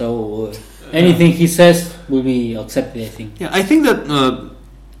Angelici, so anything he says will be accepted, I think. Yeah, I think that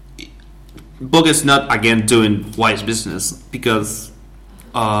Boca is not again doing wise business because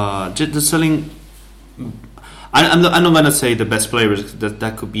just selling. I'm not gonna say the best players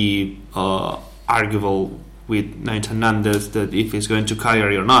that could be arguable with Nain Hernandez that if he's going to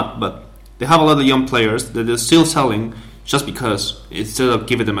Cagliari or not, but they have a lot of young players that they're still selling just because instead of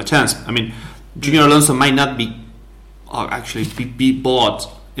giving them a chance. I mean, Junior Alonso might not be actually be bought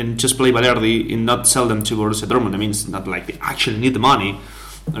and just play Valerdi and not sell them to Borussia Dortmund. I mean, it's not like they actually need the money.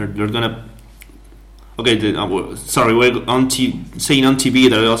 Or they're gonna. Okay, sorry, we're saying on TV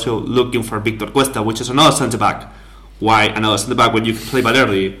that they're also looking for Victor Cuesta, which is another centre back. Why another centre back when you can play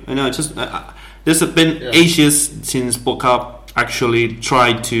Valerdi? I know, it's just there's been ages since Boca actually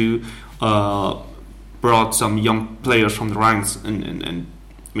tried to brought some young players from the ranks, and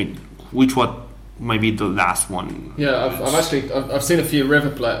I mean, which one might be the last one? Yeah, I've seen a few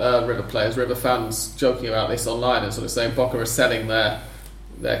River fans joking about this online and sort of saying Boca are selling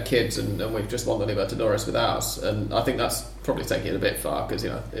their kids and we've just won the Libertadores with ours, and I think that's probably taking it a bit far because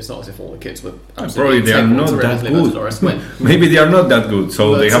it's not as if all the kids were probably they are not that good. Maybe they are not that good,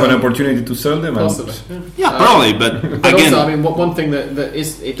 so they have an opportunity to sell them. Possibly, yeah, probably. But again, also, I mean, one thing that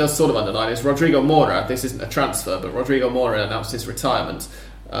it does sort of underline is Rodrigo Mora. This isn't a transfer, but Rodrigo Mora announced his retirement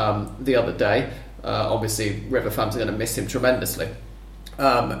the other day. Obviously, River fans are going to miss him tremendously,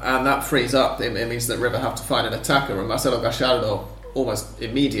 and that frees up. It means that River have to find an attacker, and Marcelo Gallardo almost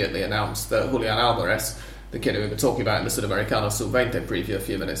immediately announced that Julian Alvarez, the kid who we were talking about in the Sudamericano Sub-20 preview a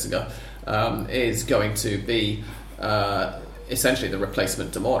few minutes ago, is going to be essentially the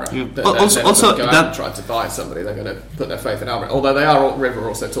replacement to Mora. Yeah. They're also not going that to try to buy somebody. They're going to put their faith in Alvarez. Although River are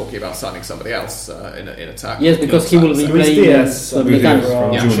also talking about signing somebody else in attack. Yes, because he will be playing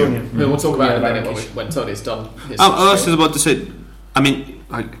Sudamericano. We'll talk about it in a minute when Tony's done his I was just about to say, I mean,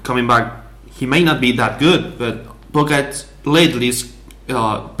 coming back, he may not be that good, but Boca lately is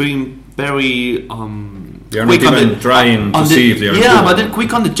being very they are not even trying to see if they are good. But they're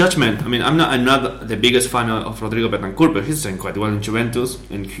quick on the judgment. I mean, I'm not the biggest fan of Rodrigo Betancourt, but he's doing quite well in Juventus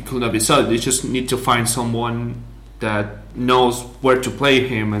and he could not be sold. They just need to find someone that knows where to play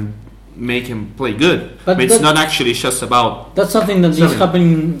him and make him play good. But it's not actually just about that's something that is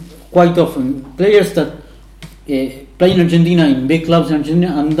happening quite often. Players that play in Argentina in big clubs in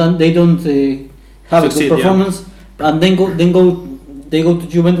Argentina and then they don't have a good performance, and then they go to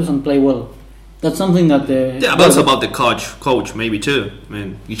Juventus and play well. That's something that but it's about the coach maybe too. I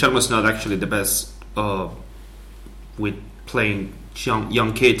mean, Guillermo's not actually the best with playing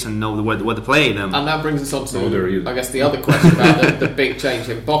young kids and know where to play them. And that brings us on to, I guess, the other question about the big change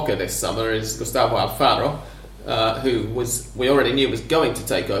in Boca this summer is Gustavo Alfaro, who we already knew was going to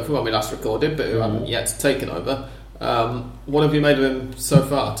take over when we last recorded, but who hadn't yet taken over. What have you made of him so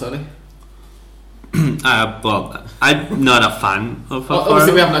far, Tony? Well, I'm not a fan of Alfaro.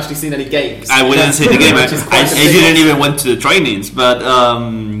 Obviously, we haven't actually seen any games. I wouldn't see the game. I didn't even went to the trainings, but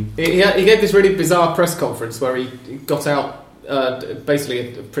he gave this really bizarre press conference where he got out,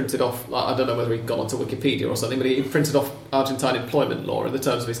 basically printed off. I don't know whether he'd gone onto Wikipedia or something, but he printed off Argentine employment law in the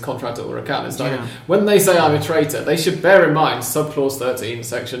terms of his contract at Huracan. It's like, when they say I'm a traitor, they should bear in mind subclause 13,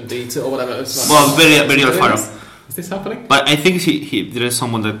 section D2 or whatever. Well, very Alfaro. Is this happening? But I think there is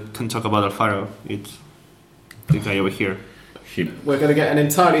someone that can talk about Alfaro. It's the guy over here. We're going to get an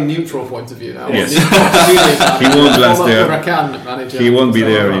entirely neutral point of view now. Yes. He won't last there. He won't be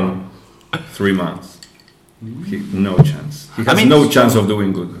there in 3 months. No chance. He has no chance of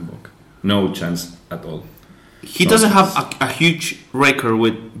doing good in Boca. No chance at all. He doesn't have a huge record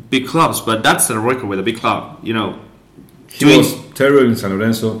with big clubs, but that's a record with a big club. You know, he was terrible in San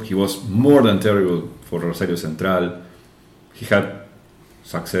Lorenzo. He was more than terrible for Rosario Central. He had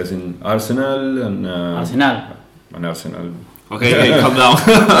success in Arsenal and Arsenal. Okay, calm down.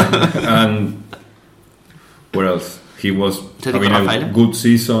 And where else? He was having a good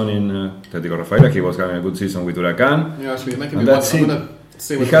season in Atlético Rafaela. He was having a good season with Huracan. Yeah, actually, making and that's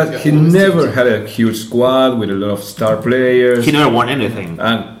it. He never had a huge squad with a lot of star players. He never won anything.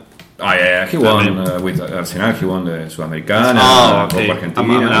 And he won with Arsenal. He won the Sudamericana, Copa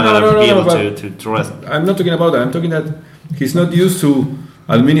Argentina. I'm not talking about that. I'm talking that he's not used to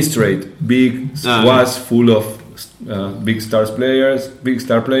administrate big squads full of big star players.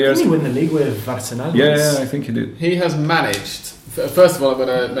 Didn't he win the league with Arsenal? Yeah, I think he did. He has managed First of all,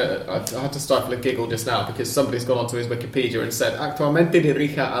 I had to stifle a giggle just now because somebody's gone onto his Wikipedia and said actualmente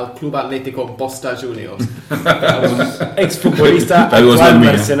dirige al Club Atlético Bosta Juniors. Ex-futbolista, That was actual not me,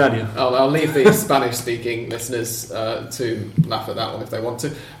 eh? mercenario. I'll leave the Spanish-speaking listeners to laugh at that one if they want to.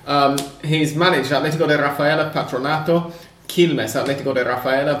 He's managed Atlético de Rafaela, Patronato, Quilmes, Atlético de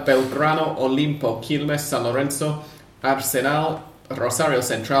Rafaela, Belgrano, Olimpo, Quilmes, San Lorenzo, Arsenal, Rosario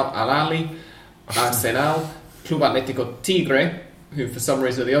Central, Al-Ahly, Arsenal, Club Atlético Tigre, who for some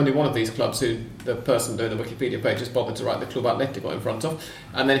reason are the only one of these clubs who the person doing the Wikipedia page has bothered to write the Club Atlético in front of,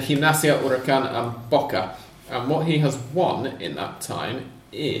 and then Gimnasia, Huracán and Boca. And what he has won in that time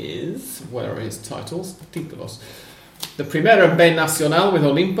is, where are his titles? Títulos. The Primera B Nacional with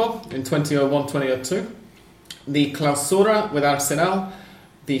Olimpo in 2001-2002, the Clausura with Arsenal,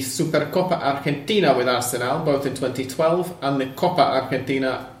 the Supercopa Argentina with Arsenal, both in 2012, and the Copa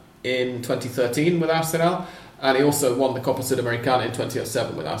Argentina in 2013 with Arsenal, and he also won the Copa Sudamericana in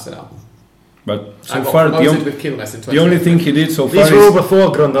 2007 with Arsenal. But so and got far, promoted with Quilmes in the only thing he did so far These were all is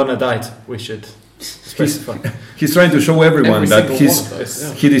before Grondona died. We should specify. he's trying to show everyone Every that single one of those,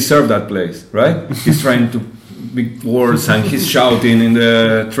 yeah. he deserved that place, right? He's trying to big words and he's shouting in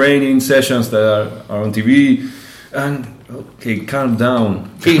the training sessions that are on TV. And okay, calm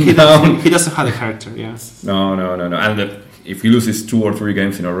down. He doesn't have a character. Yeah. No. And if he loses 2 or 3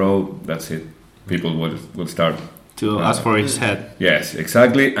 games in a row, that's it. People will start To ask for his head. Yes,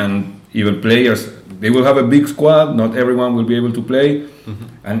 exactly. And even players, they will have a big squad. Not everyone will be able to play.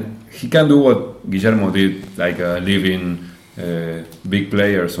 And he can do what Guillermo did, like leaving big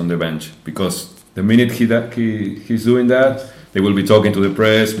players on the bench. Because the minute he's doing that, they will be talking to the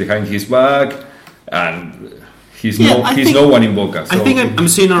press behind his back, and he's no one in Boca. So I think I'm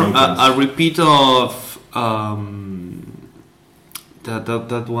seeing no a repeat of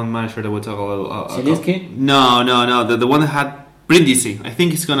that one manager that we talk about. Zielinski? No. The one that had Brindisi. I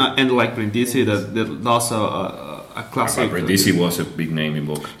think it's gonna end like Brindisi that lost a classic. Brindisi was a big name in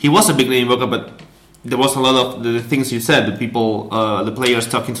Boca. He was a big name in Boca, but there was a lot of the things you said. The people, the players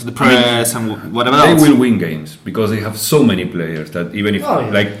talking to the press and whatever They else. will win games because they have so many players that even if, Oh, yeah.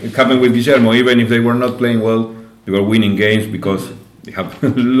 like it happened with Guillermo, even if they were not playing well, they were winning games because they have a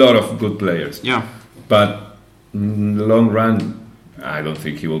lot of good players. Yeah. But in the long run, I don't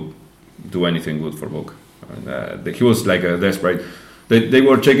think he will do anything good for Boca. And, he was like a desperate. They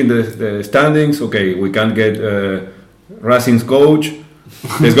were checking the standings. Okay, we can't get Racing's coach.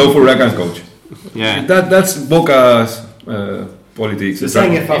 Let's go for Huracan's coach. Yeah. That's Boca's politics. So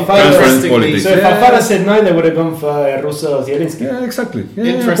saying if transference Interestingly- politics. So if Alfaro said no, they would have gone for Russo Zielinski. Yeah, exactly. Yeah,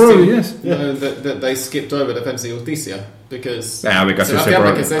 Interesting, probably, yes. that they skipped over Defensa y Justicia because Yeah, because so it's I a guess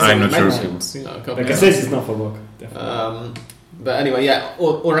pro- there's I'm a not sure. mentions, you know, a couple Like I of said, times. it's not for Boca. Definitely. But anyway, yeah,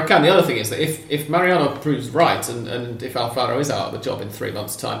 Huracan, the other thing is that if Mariano proves right and if Alfaro is out of the job in 3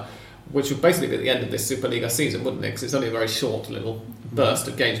 months' time, which would basically be the end of this Superliga season, wouldn't it? Because it's only a very short little burst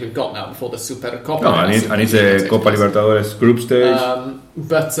of games we've got now before the Supercopa. No, and it's a Copa Libertadores group stage.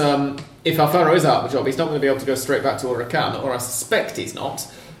 But if Alfaro is out of the job, he's not going to be able to go straight back to Huracan, or I suspect he's not,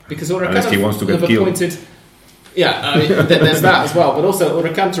 because Huracan Unless he wants to get have killed. appointed. Yeah, I mean, there's that as well. But also,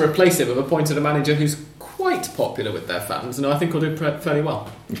 Huracan to replace him have appointed a manager who's quite popular with their fans, and I think will do fairly well.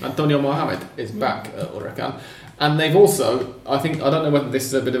 Antonio Mohamed is back at Huracan. And they've also, I don't know whether this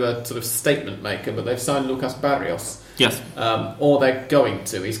is a bit of a sort of statement maker, but they've signed Lucas Barrios. Yes. Or they're going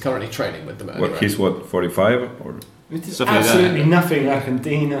to. He's currently training with them. Anyway. He's 45 or It's Stuff like that. absolutely nothing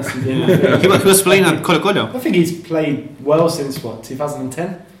Argentina. He was playing at Colo Colo. I think he's played well since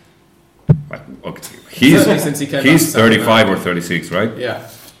 2010. okay. He's Certainly since he came back to South 35 or America. 36, right? Yeah.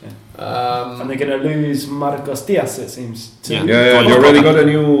 And they're going to lose Marcos Diaz, it seems. Yeah. Yeah, you already got a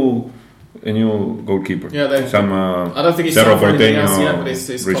new goalkeeper. Yeah, they- Some I don't think he's Cerro signed for anything else Porteño yet, but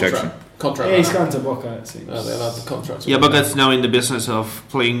his rejection. contract. Yeah, he's gone to Boca, it seems. They allowed the contract. Yeah, Boca's now in the business of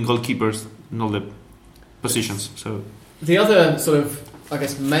playing goalkeepers in all the positions. So The other sort of, I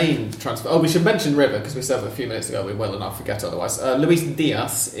guess, main transfer. Oh, we should mention River because we said it a few minutes ago. We will not forget otherwise. Luis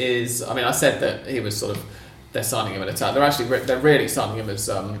Diaz is. I mean, I said that he was sort of. They're signing him in attack. They're really signing him as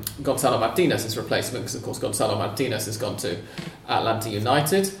Gonzalo Martinez's replacement because, of course, Gonzalo Martinez has gone to Atlanta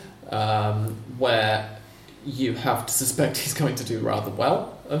United, where you have to suspect he's going to do rather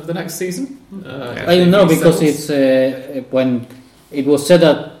well over the next season. I don't know, because it's when it was said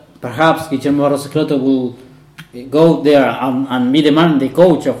that perhaps Guillermo Barros Schelotto will go there and be the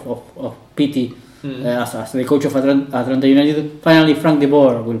coach of PT as the coach of Atlanta United. Finally, Frank de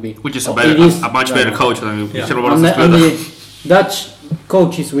Boer will be, which is Oh, a it is much better right. coach than Yeah. Guillermo And Barros the Schelotto. Dutch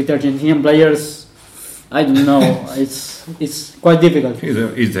coaches with Argentinian players, I don't know. It's quite difficult.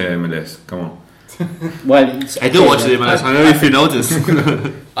 He's the MLS. Come on. Well, it's I do watch the MLS. I don't know if you noticed.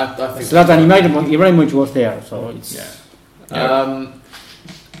 I think Zlatan Ibrahimovic was there, so it's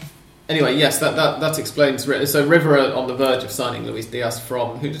Anyway, yes, that explains. So River are on the verge of signing Luis Diaz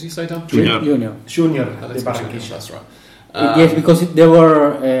from, who did you say, Dan? Junior. Junior Oh, de that's Junior, Barranquilla. that's right. yes, because there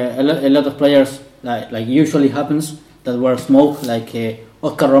were a lot of players like usually happens that were smoked, like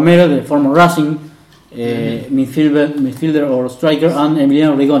Oscar Romero, the former Racing midfielder or striker, and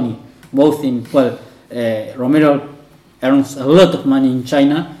Emiliano Rigoni, both in Romero earns a lot of money in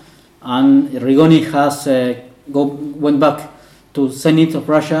China, and Rigoni has went back to Zenit of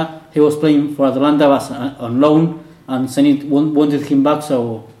Russia. He was playing for Atalanta, was on loan, and Zenit wanted him back,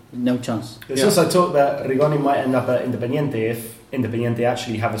 so no chance. There's also talk that Rigoni might end up at Independiente if Independiente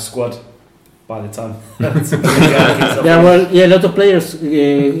actually have a squad by the time. There were a lot of players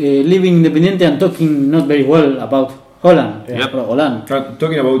leaving Independiente and talking not very well about Holland. Yep. Or Holland.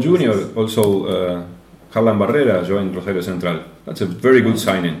 Talking about Junior, also Harlan Barrera joined Rosario Central. That's a very good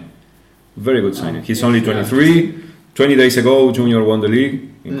signing. Very good signing. He's only 23. 20 days ago, Junior won the league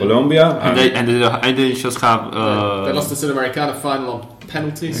in Colombia. And they just have. They lost the Sudamericana final on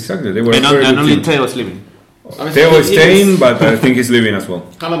penalties. Exactly, they were And, a very and good only team. Teo is leaving. I mean, Theo is he staying, but I think he's leaving as well.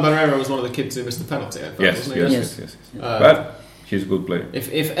 Alan Barrera was one of the kids who missed the penalty. I thought, Yes, wasn't he? yes. But he's a good player.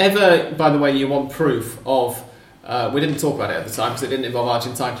 If ever, by the way, you want proof of, we didn't talk about it at the time because it didn't involve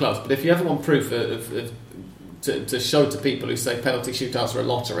Argentine clubs, but if you ever want proof to show to people who say penalty shootouts are a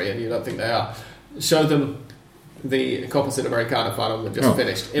lottery and you don't think they are, show them the Copa Sudamericana final that just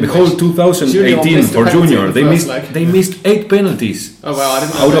finished. The whole 2018 for Junior, they missed 8 penalties. Oh well, I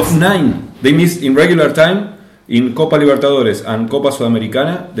didn't know out this. of 9. They missed in regular time in Copa Libertadores and Copa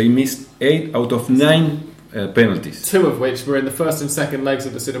Sudamericana. They missed 8 out of 9 penalties. 2 of which were in the first and second legs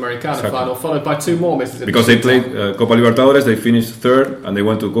of the Sudamericana Exactly. final, followed by 2 more misses. Because they played Copa Libertadores, they finished 3rd and they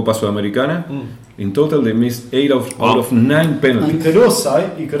went to Copa Sudamericana. In total, they missed 8 out of 9 penalties. You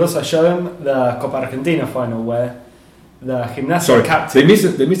could also show them the Copa Argentina final where the Gimnasia Sorry, captain.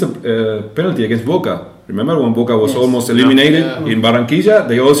 they missed a penalty against Boca. Remember when Boca was almost eliminated in Barranquilla?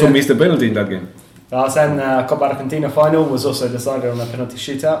 They also missed a penalty in that game. I was saying the Copa Argentina final was also decided on a penalty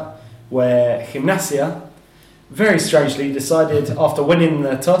shootout where Gimnasia, very strangely, decided after winning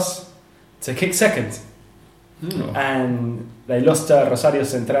the toss to kick second. And they lost to Rosario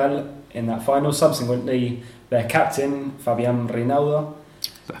Central in that final. Subsequently, their captain, Fabián Reinaudo,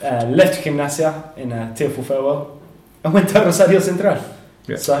 left Gimnasia in a tearful farewell and went to Rosario Central.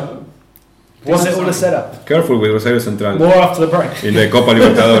 Yeah. So, was it all a setup? Careful with Rosario Central More after the break. in the Copa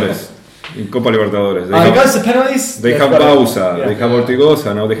Libertadores. In Copa Libertadores, When it goes to penalties, they have they've got it. Bausa, Yeah. they have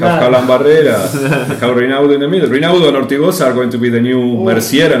Ortigosa, now they have Harlan Barrera, they have Reinaudo in the middle. Reinaudo and Ortigosa are going to be the new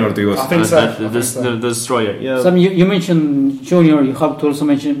Mercier and I Ortigosa. think so. The destroyer. Yeah. Sam, you mentioned Junior. You have to also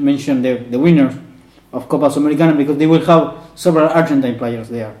mention the winner of Copa Sudamericana because they will have several Argentine players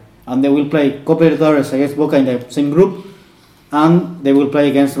there, and they will play Copa Libertadores against Boca in the same group, and they will play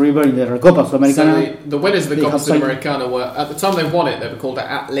against River in the Recopa Sudamericana. So the winners of the They Copa have signed- Sudamericana were, at the time they won it, they were called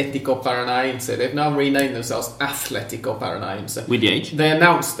Atlético Paranaense. They've now renamed themselves Atlético Paranaense. With the age. They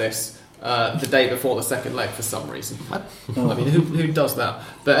announced this the day before the second leg for some reason. What? I mean, who does that?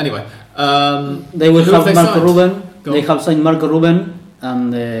 But anyway, They will who have they Marco signed? Ruben. Go They on. have signed Marco Ruben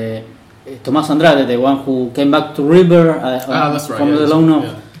and Tomás Andrade, the one who came back to River that's right, from yeah, the that's loan right,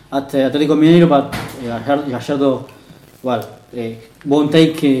 of at Atlético Mineiro, but Gallardo, won't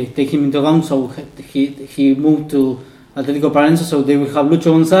take him into account, so he moved to Atlético Paranaense. So they will have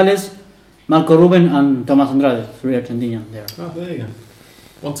Lucho González, Marco Ruben, and Tomás Andrade, 3 Argentinians there. Oh, there you go.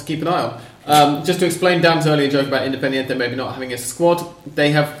 One to keep an eye on. Just to explain Dan's earlier joke about Independiente maybe not having a squad, what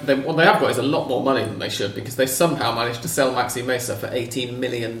they have got is a lot more money than they should because they somehow managed to sell Maxi Mesa for $18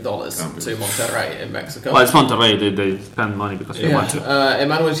 million to Monterrey in Mexico. Well, it's Monterrey. They spend money because they want to.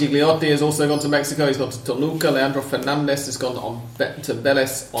 Emmanuel Gigliotti has also gone to Mexico. He's gone to Toluca. Leandro Fernandez has gone to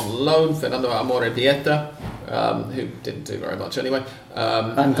Vélez on loan. Fernando Amore Dieta, who didn't do very much anyway.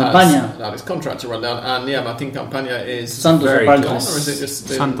 And Campaña. Now his contract to run down. And Martin Campaña is Santos very apparently. gone, or is it just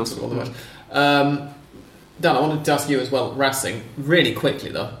Santos. all the way? Dan, I wanted to ask you as well, Racing, really quickly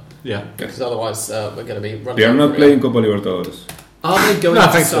though, Yeah. because otherwise we're going to be running. They are over not it. playing Copa Libertadores. Are they going No,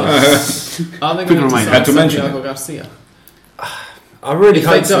 to thanks so sign? Are they Good going to reminder. sign Had to mention Santiago it. Garcia? I really If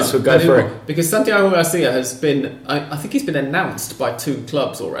hope they don't, this would go then who through. will? Because Santiago Garcia has been, I think he's been announced by 2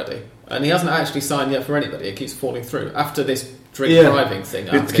 clubs already, and he hasn't actually signed yet for anybody. It keeps falling through after this drink driving thing.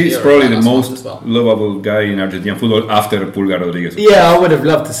 He's probably the most lovable guy in Argentine football after Pulgar Rodriguez. Yeah, I would have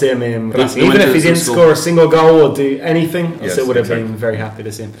loved to see him in Racing. He Even went if to he didn't school. score a single goal or do anything, I Yes, still would have exactly. been very happy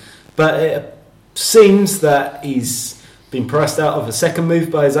to see him. But it seems that he's been priced out of a second move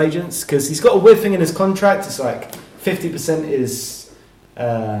by his agents because he's got a weird thing in his contract. It's like 50% is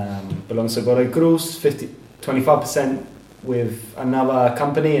belongs to Godoy Cruz, 25% with another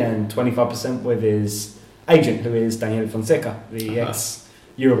company, and 25% with his agent, who is Daniel Fonseca, the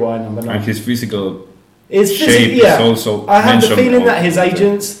ex-Uruguay number 9. And his physical His shape is also I have the mentioned feeling on that his Twitter.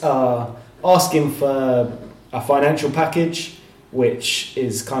 agents are asking for a financial package which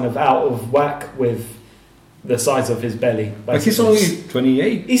is kind of out of whack with the size of his belly. But he's only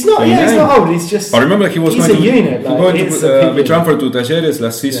 28. He's not. 29. Yeah, he's not old. He's just. I remember he was he's going a unit. to, Like, going it's to a be big transferred to Talleres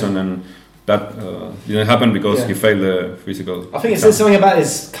last season, and that didn't happen because Yeah. he failed the physical. I think it exam. says something about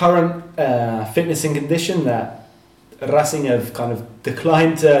his current fitness and condition that Racing have kind of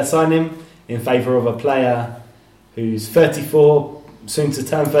declined to sign him in favour of a player who's 34, soon to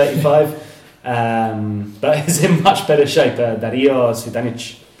turn 35, but is in much better shape. Dario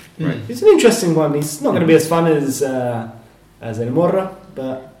Sutanic. Right. It's an interesting one. He's not going to be as fun as El Morra,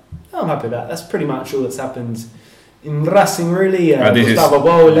 but I'm happy with that. That's pretty much all that's happened in Racing, really. This is Gustavo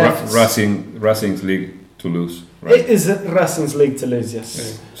Bo left. Racing's league to lose. Right? It is Racing's league to lose,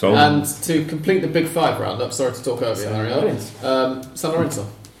 yes. So And to complete the Big Five roundup, sorry to talk over you, San Ariel. Lorenzo. San Lorenzo.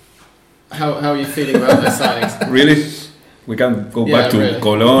 How are you feeling about their signings? really, we can go Yeah, back to really.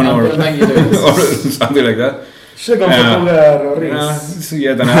 Colón I'm or, gonna make you do this. or something like that. Should have gone for Rodriguez. It's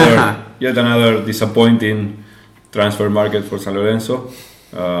yet another disappointing transfer market for San Lorenzo.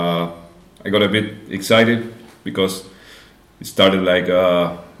 I got a bit excited because it started like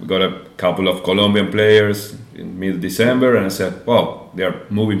we got a couple of Colombian players in mid-December, and I said, "Wow, they are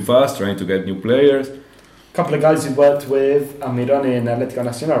moving fast, trying to get new players." Couple of guys who worked with Almirón in Atlético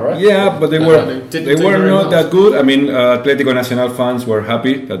Nacional, right? Yeah, but they No, were didn't they do were very not well. that good. I mean, Atlético Nacional fans were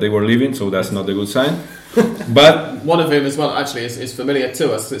happy that they were leaving, so that's not a good sign. But One of whom as well actually is familiar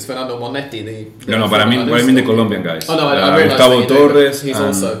to us. It's Fernando Monetti. no, but I mean the Colombian guys. Oh no, I realised Gustavo that you do, but Torres. he's and-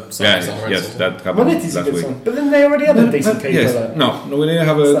 also signed for San Lorenzo. yes, that happened Monetti's a last good week. sign. But then they already had a decent keeper. Yes, like. no, we didn't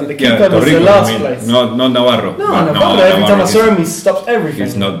have a. It's like the keeper was the Torrico, last place. not Navarro. No, But Navarro, every time I saw him, he stopped everything.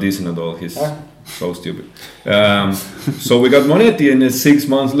 He's not decent at all. He's Huh? so stupid. So we got Monetti in a 6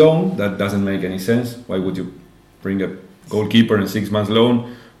 months loan. That doesn't make any sense. Why would you bring a goalkeeper in a 6 months loan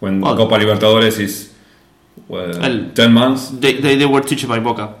when Well, Copa Libertadores is 10 months? They were teached by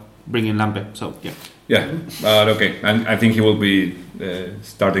Boca, bringing Lampe. So yeah. Yeah, but okay. And I think he will be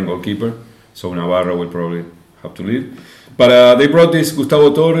starting goalkeeper. So Navarro will probably have to leave. But they brought this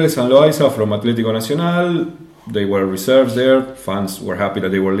Gustavo Torres and Loaiza from Atlético Nacional. They were reserves there. Fans were happy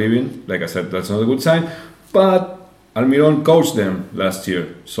that they were leaving. Like I said, that's not a good sign. But Almirón coached them last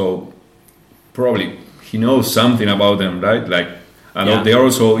year, so probably he knows something about them, right? Like, I know they are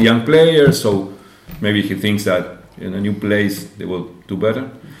also young players, so maybe he thinks that in a new place they will do better.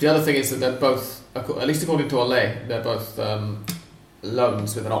 The other thing is that they're both, at least according to Ole, they're both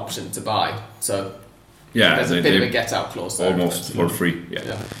loans with an option to buy. So Yeah, there's a bit of a get-out clause there. almost for free. Yeah.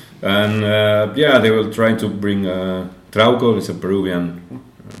 Yeah. And they will try to bring Trauco. It's a Peruvian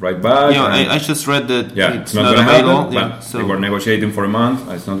right back. Yeah, and I just read that it's not going to available. happen. Yeah, But so they were negotiating for a month.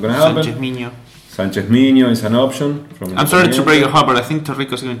 It's not going to happen. Sanchez Miño. Sanchez Miño is an option. From I'm sorry to Independiente. break your heart, but I think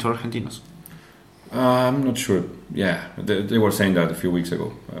Torrico is going to Argentinos. I'm not sure. Yeah, they were saying that a few weeks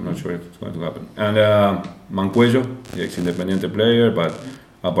ago. I'm not sure if it's going to happen. And Mancuello, the ex-Independiente player, but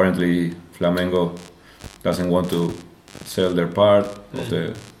apparently Flamengo doesn't want to sell their part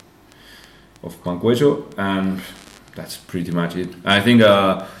of Mancuello, and that's pretty much it. I think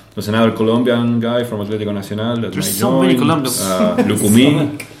there's another Colombian guy from Atlético Nacional that There's might so join. many Colombians.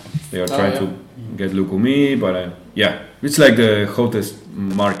 Lucumí. They are trying yeah. to get Lucumí, but it's like the hottest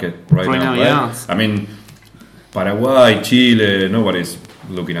market right now. Yeah. I mean, Paraguay, Chile, nobody's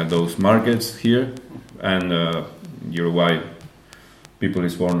looking at those markets here, and Uruguay. People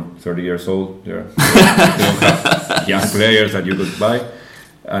is born 30 years old. They don't have young players that you could buy,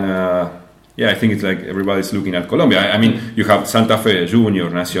 and I think it's like everybody's looking at Colombia. I mean, you have Santa Fe, Junior,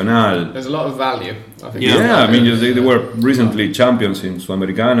 Nacional. There's a lot of value, I think. Yeah, I mean, they were recently champions in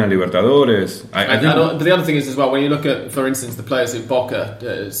Sudamericana, Libertadores. I think But the other thing is as well, when you look at, for instance, the players who Boca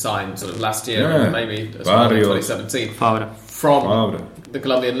signed sort of last year, Yeah. and maybe as well in Barrios. 2017, Fabra. from Fabra. the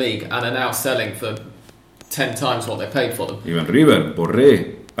Colombian League, and are now selling for 10 times what they paid for them. Even River,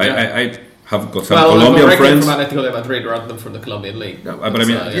 Borré. I have got some Well, Colombian Borré came friends. from Atletico de Madrid rather than from the Colombian League. But I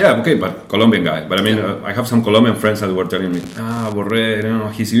mean, So, okay, but Colombian guy. But I mean, I have some Colombian friends that were telling me,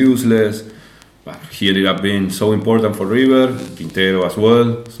 Borré, he's useless. But he ended up being so important for River, Quintero as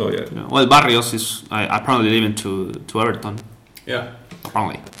well. So yeah. Yeah. Well, Barrios is apparently leaving to Everton. Yeah.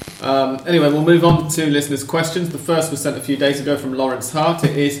 Apparently. Anyway, we'll move on to listeners' questions. The first was sent a few days ago from Lawrence Hart.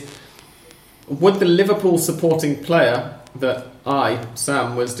 It is, would the Liverpool supporting player that I,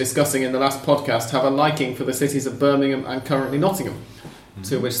 Sam, was discussing in the last podcast have a liking for the cities of Birmingham and currently Nottingham.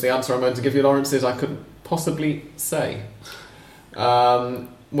 To which the answer I'm going to give you, Lawrence, is I couldn't possibly say.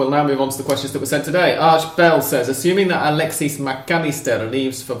 We'll now move on to the questions that were sent today. Arch Bell says, assuming that Alexis McAllister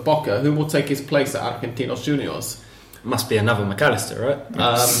leaves for Boca, who will take his place at Argentinos Juniors? Must be another McAllister, right?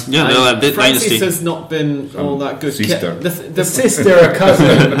 Francis has not been all that good. Sister. The sister or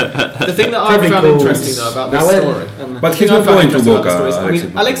cousin. The thing that I found interesting though about this story, but he's not going to Boca.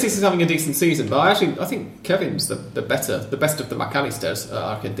 Alexis is having a decent season, but I think Kevin's the best of the McAllisters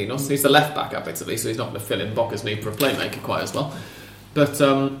at Argentinos. He's the left back up Italy, so he's not going to fill in Boca's need for a playmaker quite as well. But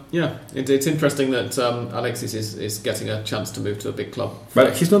it's interesting that Alexis is getting a chance to move to a big club.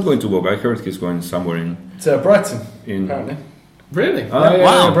 But he's not going to Boca. I heard he's going somewhere to Brighton. Apparently. Really?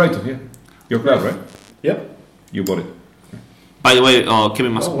 Wow, Brighton. Yeah, your club, right? Yep. You bought it. By the way,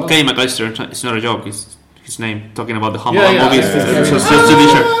 Kevin McAllister. It's not a joke. It's his name. Talking about the Humble movies.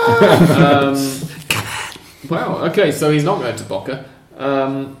 Wow. Okay, so he's not going to Boca.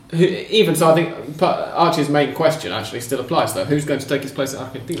 Even so, I think Archie's main question actually still applies though. Who's going to take his place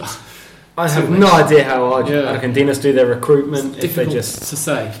at Argentinos? I have no idea how Argentinos do their recruitment. It's difficult to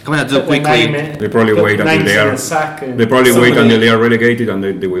say. Come on, do it quickly. They probably wait until they are. They probably wait until they are relegated, and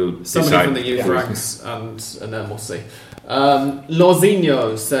they will somebody decide. from the youth ranks, and then we'll see.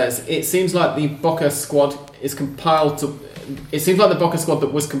 Lozinho says it seems like the Boca squad is compiled to. It seems like the Boca squad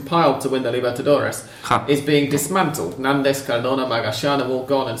that was compiled to win the Libertadores is being dismantled. Nandes, Cardona, Magallana, all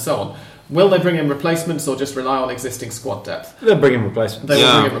gone, and so on. Will they bring in replacements or just rely on existing squad depth? They'll bring in replacements. They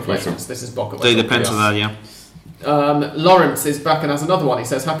will bring in replacements. This is Boca. They depend on that, yeah. Lawrence is back and has another one. He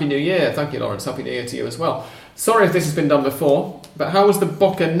says, Happy New Year. Thank you, Lawrence. Happy New Year to you as well. Sorry if this has been done before, but how was the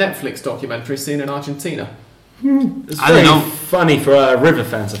Boca Netflix documentary seen in Argentina? It's very funny for River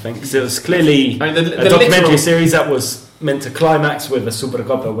fans, I think, because it was clearly a documentary series that was meant to climax with a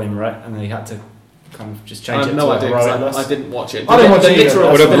Supercopa win, right? And they had to kind of just change it to I didn't watch it. I didn't watch it either.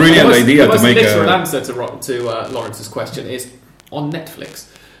 What a brilliant idea to make a... The literal answer to Lawrence's question is on Netflix.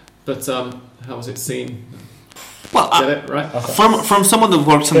 But how was it seen? Well, get it, right? From someone that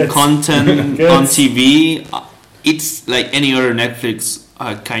works on content on TV, it's like any other Netflix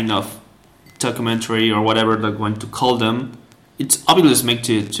kind of documentary or whatever they're going to call them. It's obviously made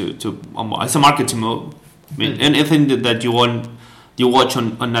to it's a marketing move. I mean, anything that you watch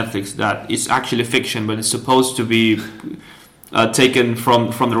on Netflix that is actually fiction, but it's supposed to be taken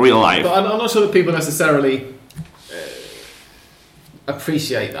from the real life. But I'm not sure that people necessarily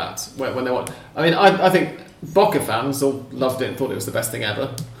appreciate that when they watch. I mean, I think Boca fans all loved it and thought it was the best thing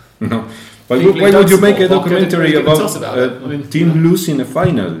ever. No. But why would you make a documentary about a team losing a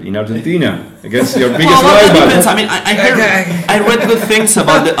final in Argentina against your biggest rival? Depends. I mean, I read good things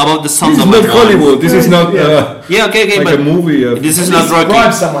about the Sunderland. This is not Hollywood. This is not okay, like but a movie. This is not Rocky.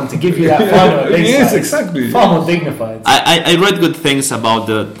 Bribe someone to give you that final. At least yes, exactly. Far more dignified. I read good things about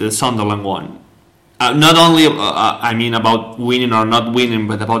the Sunderland one. Not only, about winning or not winning,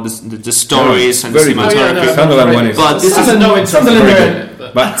 but about the stories and the cinematography. Sunderland one is. But this is Sunderland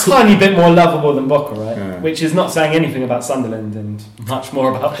a tiny bit more lovable than Boca, right? Yeah. Which is not saying anything about Sunderland and much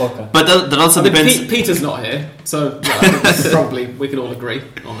more about Boca. But that also depends. Peter's not here, so I think probably we can all agree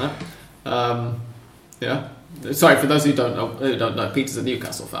on that. Sorry for those who don't know. Peter's a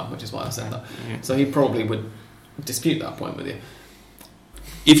Newcastle fan, which is why I said that. Yeah. So he probably would dispute that point with you.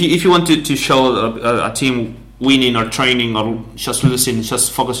 If you want to show a team winning or training or just losing,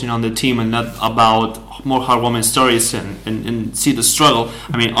 just focusing on the team and not about more heartwarming stories and see the struggle,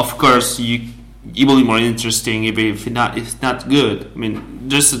 I mean, of course, it will be more interesting if it's not good. I mean,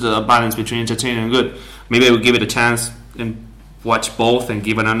 there's a balance between entertaining and good. Maybe I will give it a chance and watch both and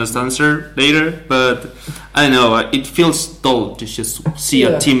give an honest answer later, but I don't know, it feels dull to just see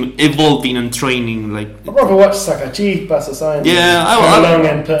a team evolving and training. Like I'd rather watch Sakachipas or something. Yeah,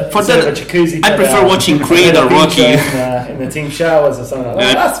 jacuzzi. I prefer watching Creed or Rocky in the team showers or something like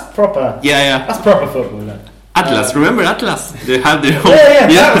that. That's proper. Yeah. That's proper football. Then. Atlas, remember Atlas? They have their own.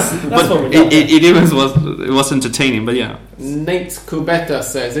 That's what we got. It was entertaining, but yeah. Nate Kubeta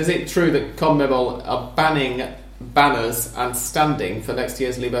says, is it true that CONMEBOL are banning banners and standing for next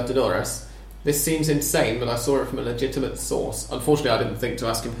year's Libertadores? This seems insane, but I saw it from a legitimate source. Unfortunately, I didn't think to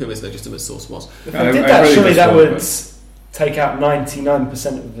ask him who his legitimate source was. If they did that, surely that would take out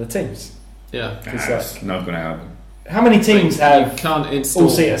 99% of the teams. Yeah. That's not going to happen. How many teams have install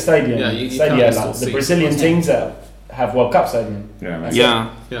all-seater stadium? Yeah, you stadium can't like install the Brazilian teams that have World Cup stadium. Yeah.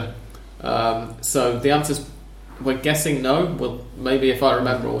 So the answer's we're guessing no. Well, maybe if I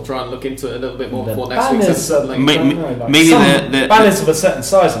remember, we'll try and look into it a little bit more The before next week's banners, episode. maybe the banners of a certain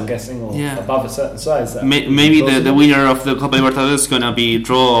size, I'm guessing, or Yeah. above a certain size. maybe the winner of the Copa Libertadores is gonna be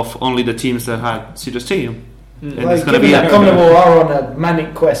draw of only the teams that had Cito Stadium. And Well, it's gonna given be that Conmebol are on a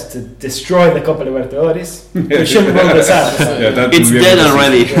manic quest to destroy the Copa Libertadores, we shouldn't rule this out. it's dead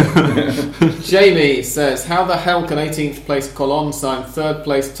already. Jamie says, how the hell can 18th place Colón sign third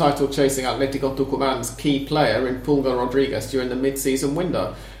place title chasing Atletico Tucumán's key player in Pulgar Rodriguez during the mid-season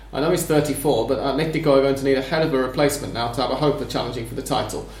window? I know he's 34, but Atletico are going to need a hell of a replacement now to have a hope of challenging for the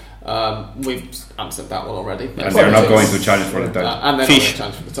title. We've answered that one already. And they're not going to challenge for the title. And they're not going to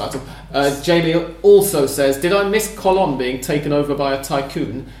challenge for the title. Jamie also says, did I miss Colón being taken over by a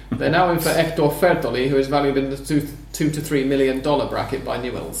tycoon? They're now in for Hector Fertoli, who is valued in the $2 to $3 million bracket by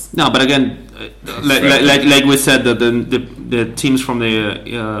Newell's. No, but again, like we said, the teams from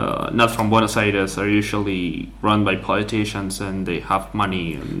the not from Buenos Aires are usually run by politicians, and they have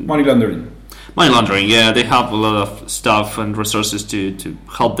money. Money laundering. Money laundering, yeah, they have a lot of stuff and resources to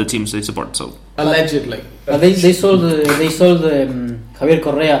help the teams they support. So Allegedly. But they sold Javier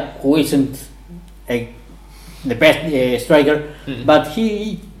Correa, who isn't the best striker, but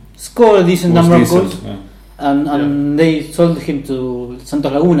he scored a decent number of goals, and they sold him to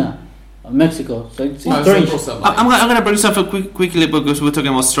Santos Laguna, Mexico. So it's strange. I'm gonna bring something quickly because we're talking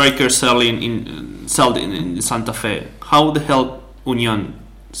about strikers selling in Santa Fe. How the hell Union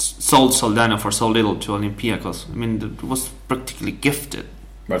sold Soldano for so little to Olympiacos? I mean, it was practically gifted.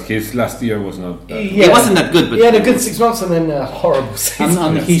 But his last year was not that It wasn't that good, but he had a good 6 months and then a horrible season.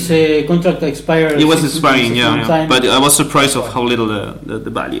 And his contract expired. it was expiring, yeah. time. But I was surprised of how little the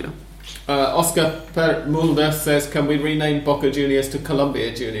value. Oscar Mulder says, can we rename Boca Juniors to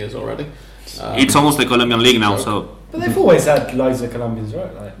Colombia Juniors already? It's almost the Colombian league now, so But they've always had loads of Colombians,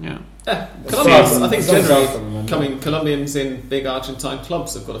 right? Like, yeah. Colombians, I think As far as generally, I can remember. Colombians in big Argentine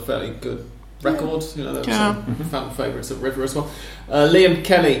clubs have got a fairly good record. You know, they're some fan favourites at River as well. Liam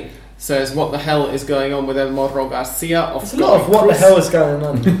Kelly says, what the hell is going on with El Morro Garcia? There's a lot of what the hell is going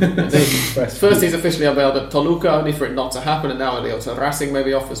on. First he's officially unveiled at Toluca, only for it not to happen, and now Eliota Racing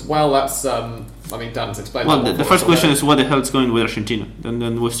maybe off as well. That's, I mean, Dan's explained. Well, the first question is what the hell is going with Argentina?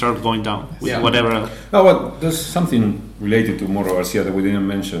 Then we start going down with whatever else. No, well, there's something related to Morro Garcia that we didn't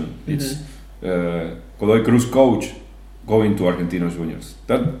mention. It's Godoy Cruz coach going to Argentinos Juniors.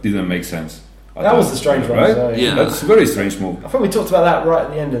 That didn't make sense. That was the strange one, right? so, Yeah. That's a very strange move. I think we talked about that right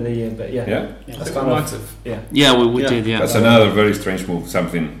at the end of the year, but yeah. Yeah, That's I kind might of, have. Yeah, we did, yeah. that's another very strange move.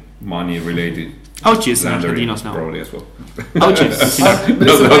 Something money related. Ouchies and Laundering Argentinos now. probably as well. Ouchies.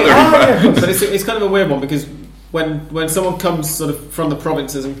 But it's kind of a weird one because when someone comes sort of from the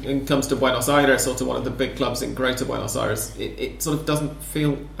provinces and comes to Buenos Aires or to one of the big clubs in Greater Buenos Aires, it sort of doesn't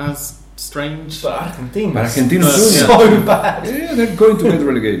feel as strange. But Argentina, But Argentinos so bad. Yeah, they're going to get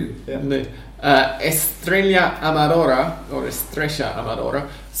relegated. Indeed. Estrella Amadora, or Estrella Amadora,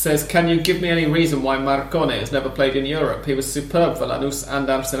 says, can you give me any reason why Marcone has never played in Europe? He was superb for Lanús and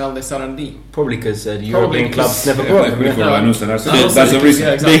Arsenal de Sarandí. Probably because the Probably European clubs because- never brought them. For Lanús and Arsenal. No, That's the reason.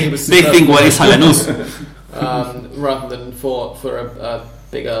 yeah, exactly. He was They superb think what for- is Lanús. rather than for a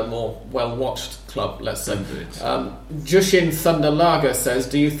bigger, more well-watched club, let's say. Jushin Thunderlager says,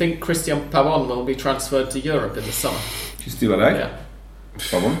 do you think Christian Pavon will be transferred to Europe in the summer? He's still alive? Yeah.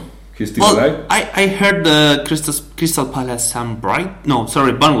 Pavon? He's still Well, alive? I heard the Crystal Palace and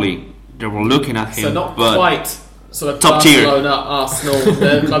Burnley. They were looking at him, So not but quite sort of top tier. Barcelona, Arsenal,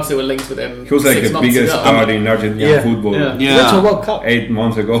 the clubs who were linked with him. He was like 6 the months biggest ago. star in Argentine Yeah. football. Yeah. He went to a yeah, World Cup. 8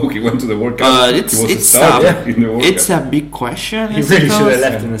 months ago, he went to the World Cup. He was a it's star in the World it's Cup. a big question. He I really should have suppose.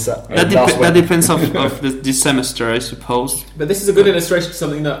 left in the That depends of this semester, I suppose. But this is a good illustration of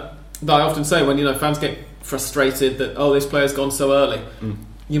something that I often say when fans get frustrated that this player's gone so early.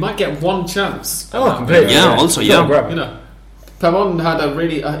 You might get one chance. Oh, completely. Yeah, also, yeah. Pavon had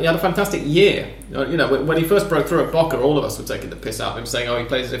he had a fantastic year. When he first broke through at Boca, all of us were taking the piss out of him, saying, he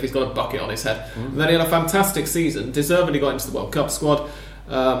plays as if he's got a bucket on his head. And then he had a fantastic season, deservedly got into the World Cup squad,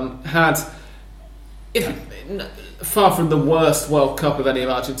 had far from the worst World Cup of any of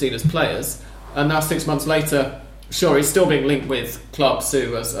Argentina's players, and now 6 months later, sure, he's still being linked with clubs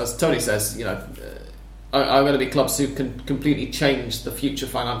who, as Tony says, are going to be clubs who can completely change the future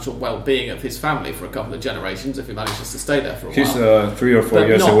financial well-being of his family for a couple of generations if he manages to stay there for a He's while. 3 or 4 But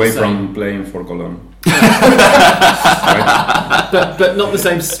years not away the same. from playing for Colón. But not the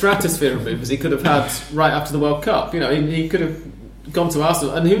same stratosphere of move as he could have had right after the World Cup. He could have gone to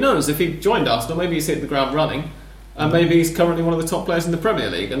Arsenal, and who knows, if he joined Arsenal, maybe he's hit the ground running, and maybe he's currently one of the top players in the Premier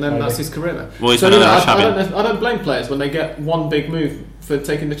League, and then that's his career there. Well, So I don't blame players when they get one big move for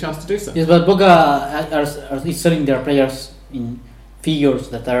taking the chance to do so. Yes, but Boca is selling their players in figures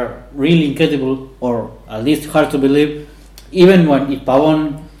that are really incredible, or at least hard to believe. Even when if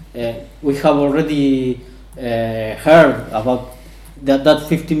Pavon, we have already heard about that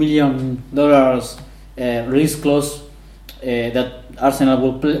 $50 million release clause that Arsenal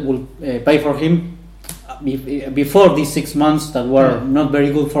will pay for him before these 6 months that were not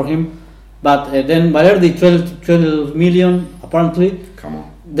very good for him. But then Valerde 12 million apparently. Come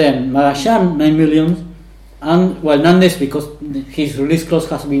on. Then Marashan 9 million, and Nandes, because his release clause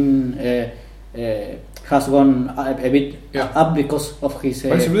has been has gone a bit up because of his.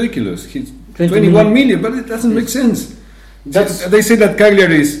 But it's ridiculous. He's 21 million, but it doesn't make sense. That's They say that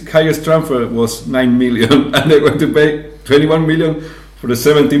Cagliari's highest transfer was 9 million, and they're going to pay 21 million for the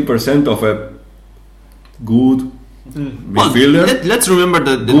 17% of a good midfielder. Let's remember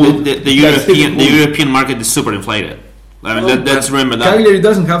that the European market is super inflated. I mean, let's remember that. Cagliari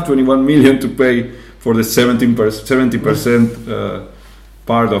doesn't have 21 million to pay for the 70%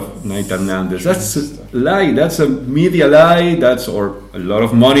 part of Nathan Hernandez. That's a lie. That's a media lie. That's or a lot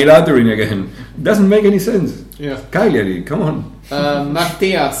of money laundering again. Doesn't make any sense. Yeah. Cagliari, come on.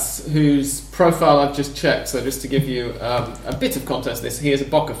 Matias, whose profile I've just checked, so just to give you a bit of context, he is a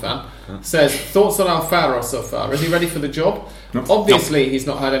Boca fan, says, thoughts on Alfaro so far? Is he ready for the job? No. Obviously, he's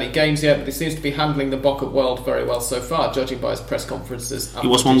not had any games yet, but he seems to be handling the Boca world very well so far, judging by his press conferences. He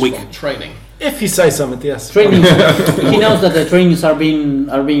was 1 week from training. If you say so, Matias. training. He knows that the trainings are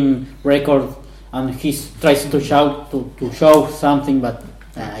being recorded, and he tries to shout to show something, but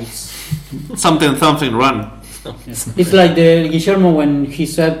it's something run. it's like the Guillermo when he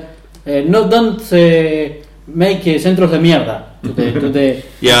said, "No, don't make centros de mierda to the."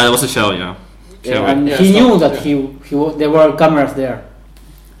 Yeah, it was a show. Yeah, and he knew that there were cameras there.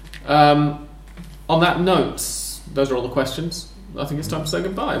 On that note, those are all the questions. I think it's time to say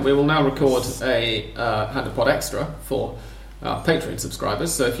goodbye. We will now record a Hand of Pod Extra for our Patreon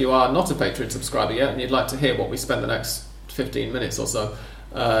subscribers. So if you are not a Patreon subscriber yet and you'd like to hear what we spend the next 15 minutes or so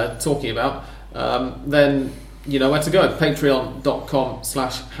talking about, then you know where to go.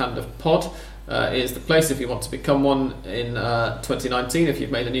 Patreon.com/handofpod is the place if you want to become one in 2019, if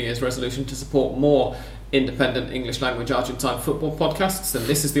you've made a New Year's resolution to support more independent English language Argentine football podcasts, then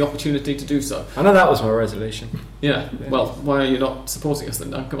this is the opportunity to do so. I know that was my resolution. Yeah. Well, why are you not supporting us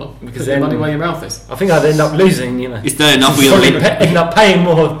then, Dan? Come on. Because put your money where your mouth is. I think I'd end up losing, you know. Is that enough for your Probably living? end up paying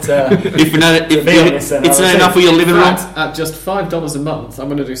more to If it's not enough for your living room. At just $5 a month, I'm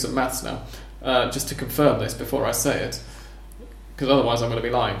going to do some maths now, just to confirm this before I say it, because otherwise I'm going to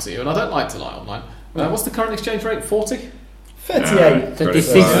be lying to you, and I don't like to lie online. What's the current exchange rate? 40? 38.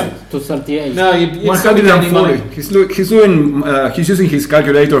 36 to 38. No, you're still gaining money. 140. He's using his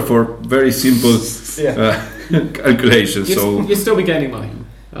calculator for very simple calculations. You'd still be gaining money.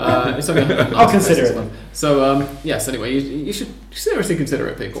 It's only I'll consider it. So yes. Anyway, you should seriously consider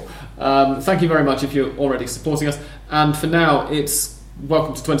it, people. Thank you very much if you're already supporting us. And for now, it's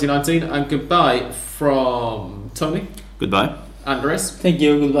welcome to 2019 and goodbye from Tony. Goodbye. Andres. Thank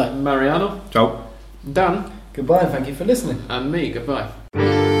you. Goodbye. Mariano. Ciao. Dan. Goodbye and thank you for listening. And me. Goodbye.